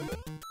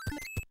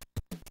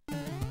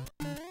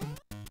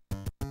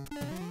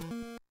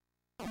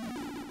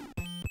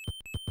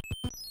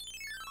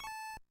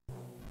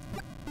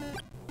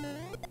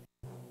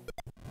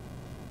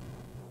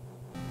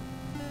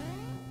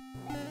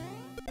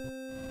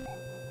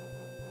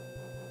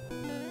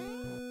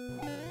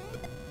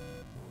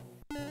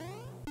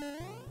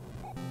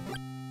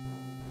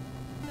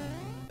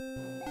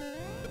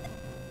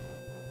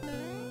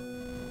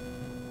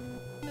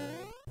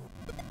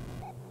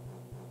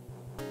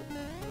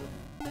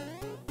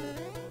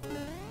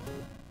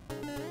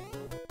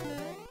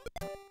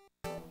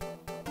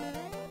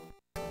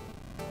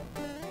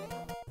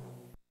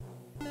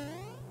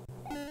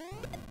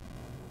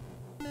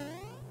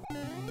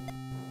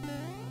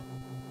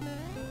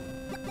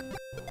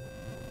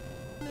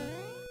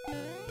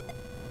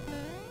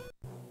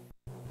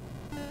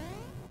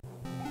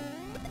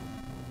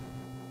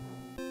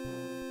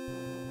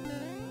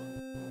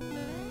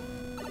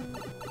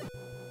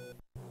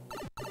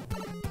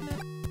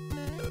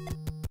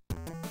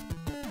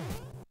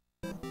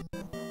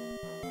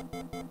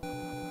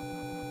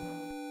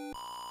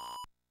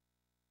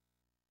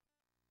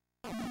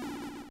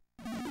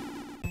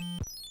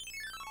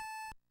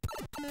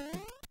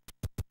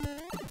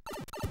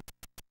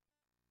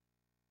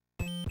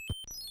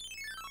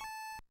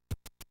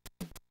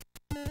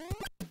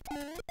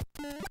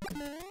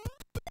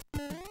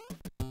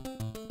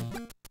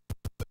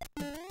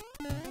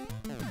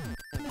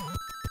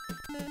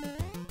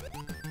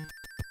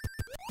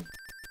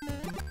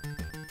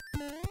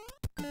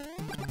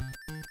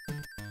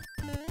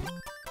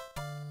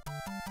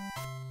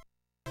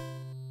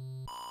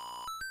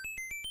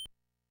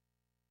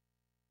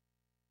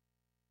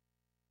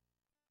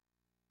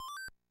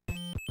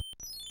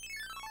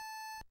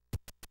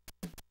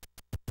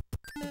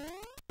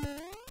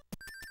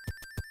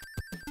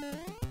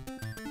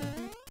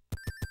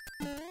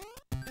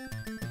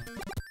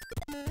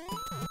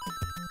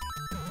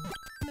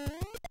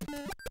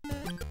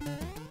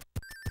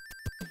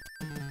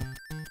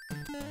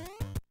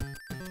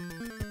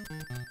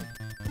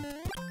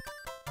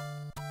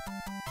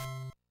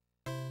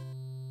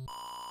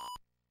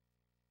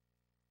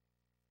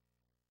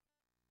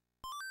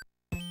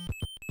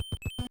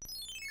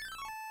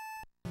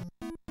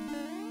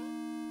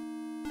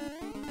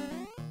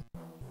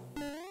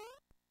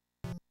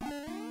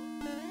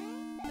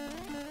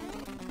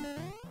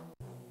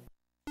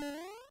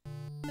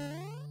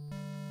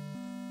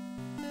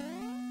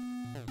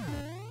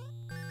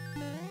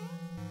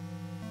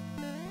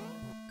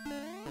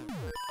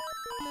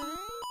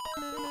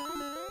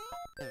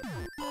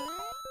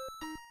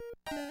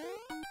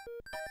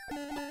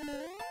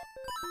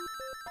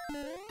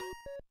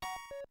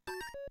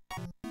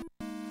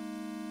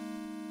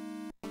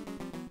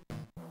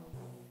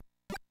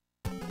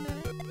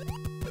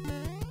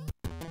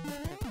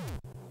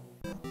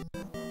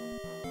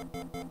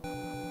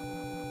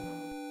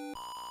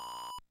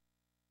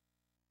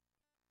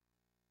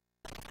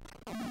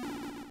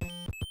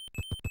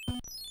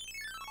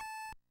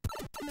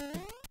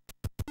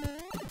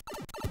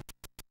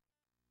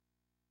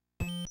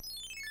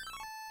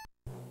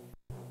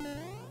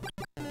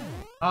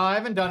 I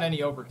haven't done any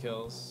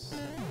overkills.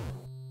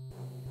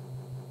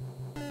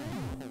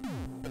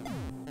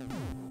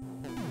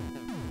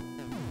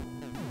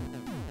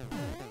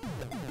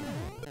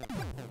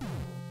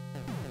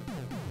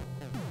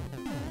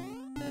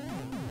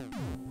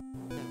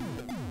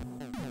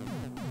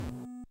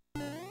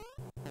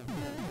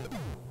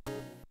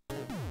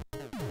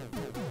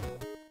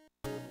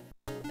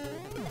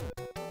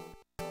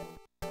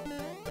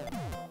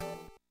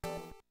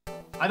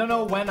 I don't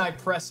know when I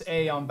press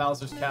A on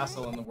Bowser's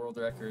Castle in the world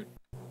record.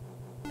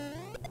 Do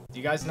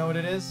you guys know what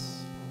it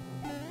is?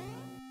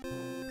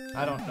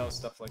 I don't know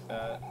stuff like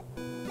that.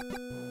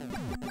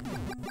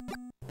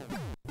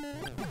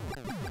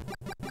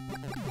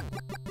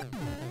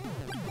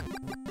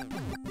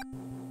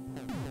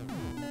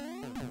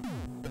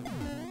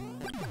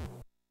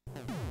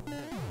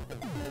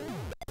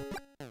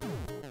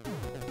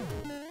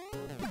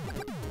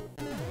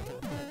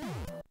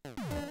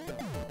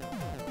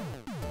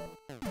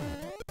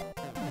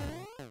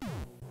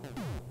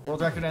 World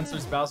record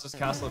enters Bowser's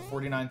Castle at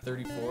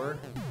 49:34.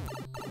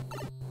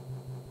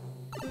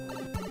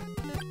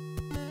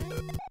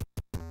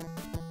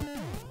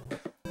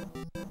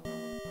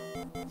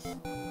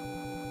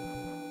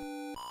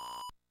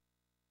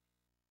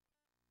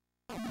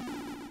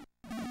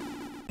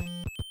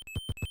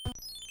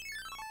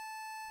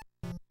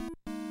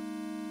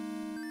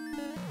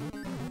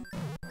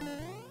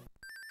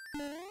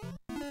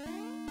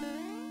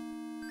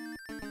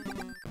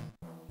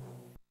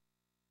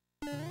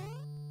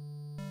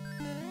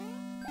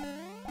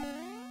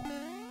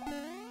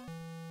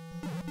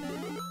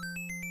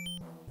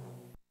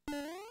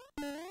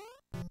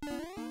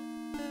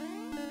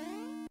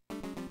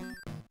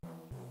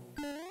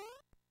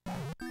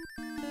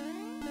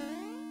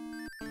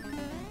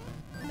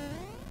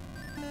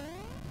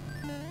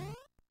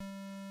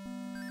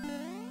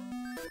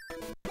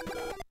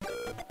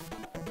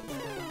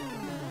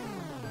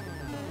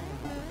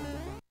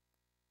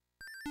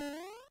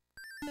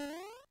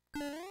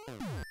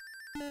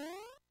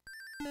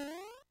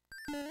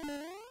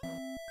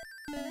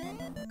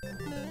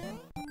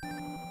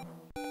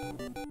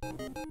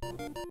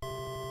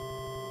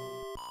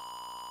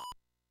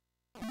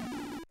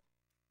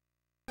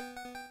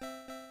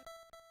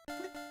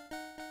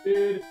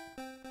 Dude.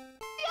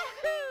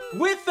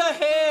 With the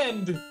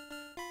hand!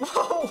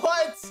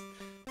 What?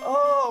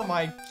 Oh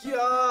my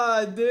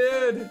god,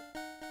 dude.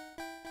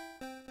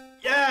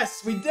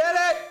 Yes, we did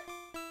it!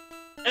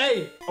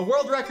 Hey, a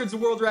world record's a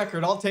world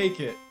record. I'll take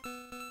it.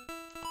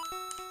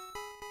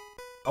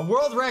 A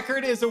world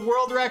record is a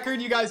world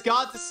record. You guys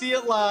got to see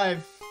it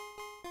live.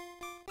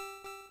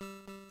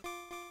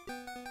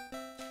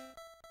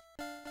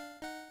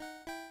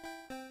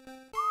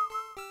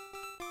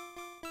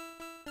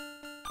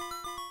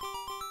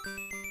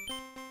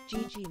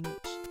 GG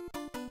Mitch.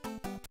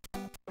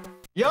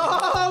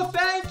 Yo,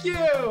 thank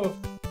you!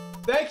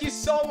 Thank you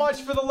so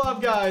much for the love,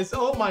 guys.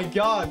 Oh my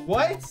god,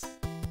 what?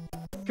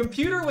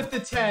 Computer with the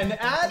 10,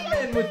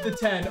 admin with the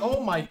 10. Oh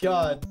my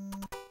god.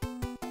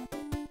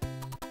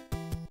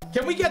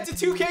 Can we get to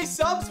 2K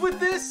subs with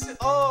this?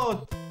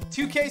 Oh,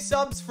 2K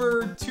subs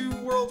for 2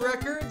 world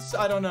records?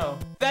 I don't know.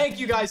 Thank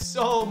you guys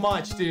so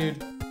much,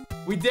 dude.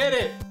 We did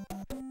it.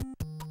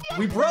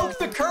 We broke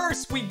the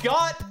curse. We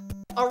got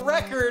a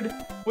record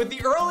with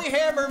the early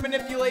hammer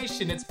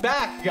manipulation. It's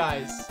back,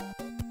 guys.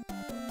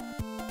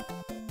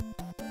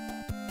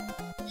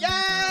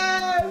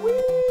 Yeah!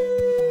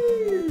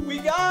 Whee! We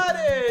got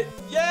it!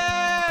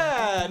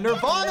 Yeah!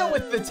 Nirvana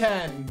with the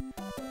 10.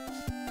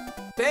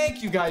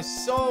 Thank you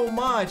guys so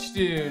much,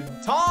 dude.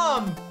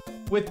 Tom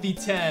with the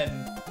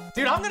 10.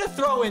 Dude, I'm gonna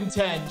throw in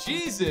 10.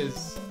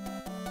 Jesus.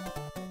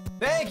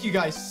 Thank you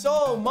guys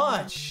so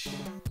much.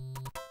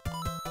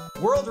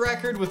 World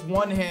record with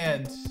one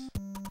hand.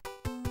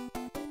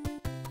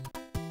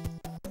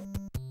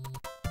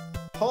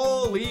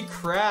 Holy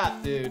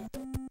crap, dude.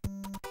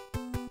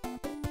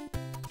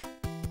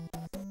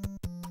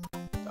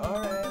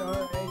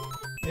 Alright.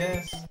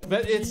 Yes,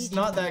 but it's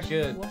not that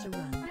good. What a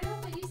run. I know,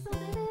 but you still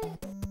did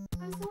it.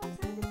 I'm so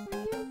excited for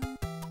you.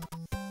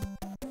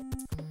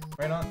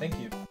 Right on, thank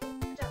you.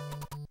 Good job.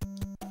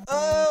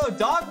 Oh,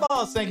 Dog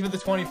Balls, thank you for the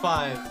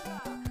 25.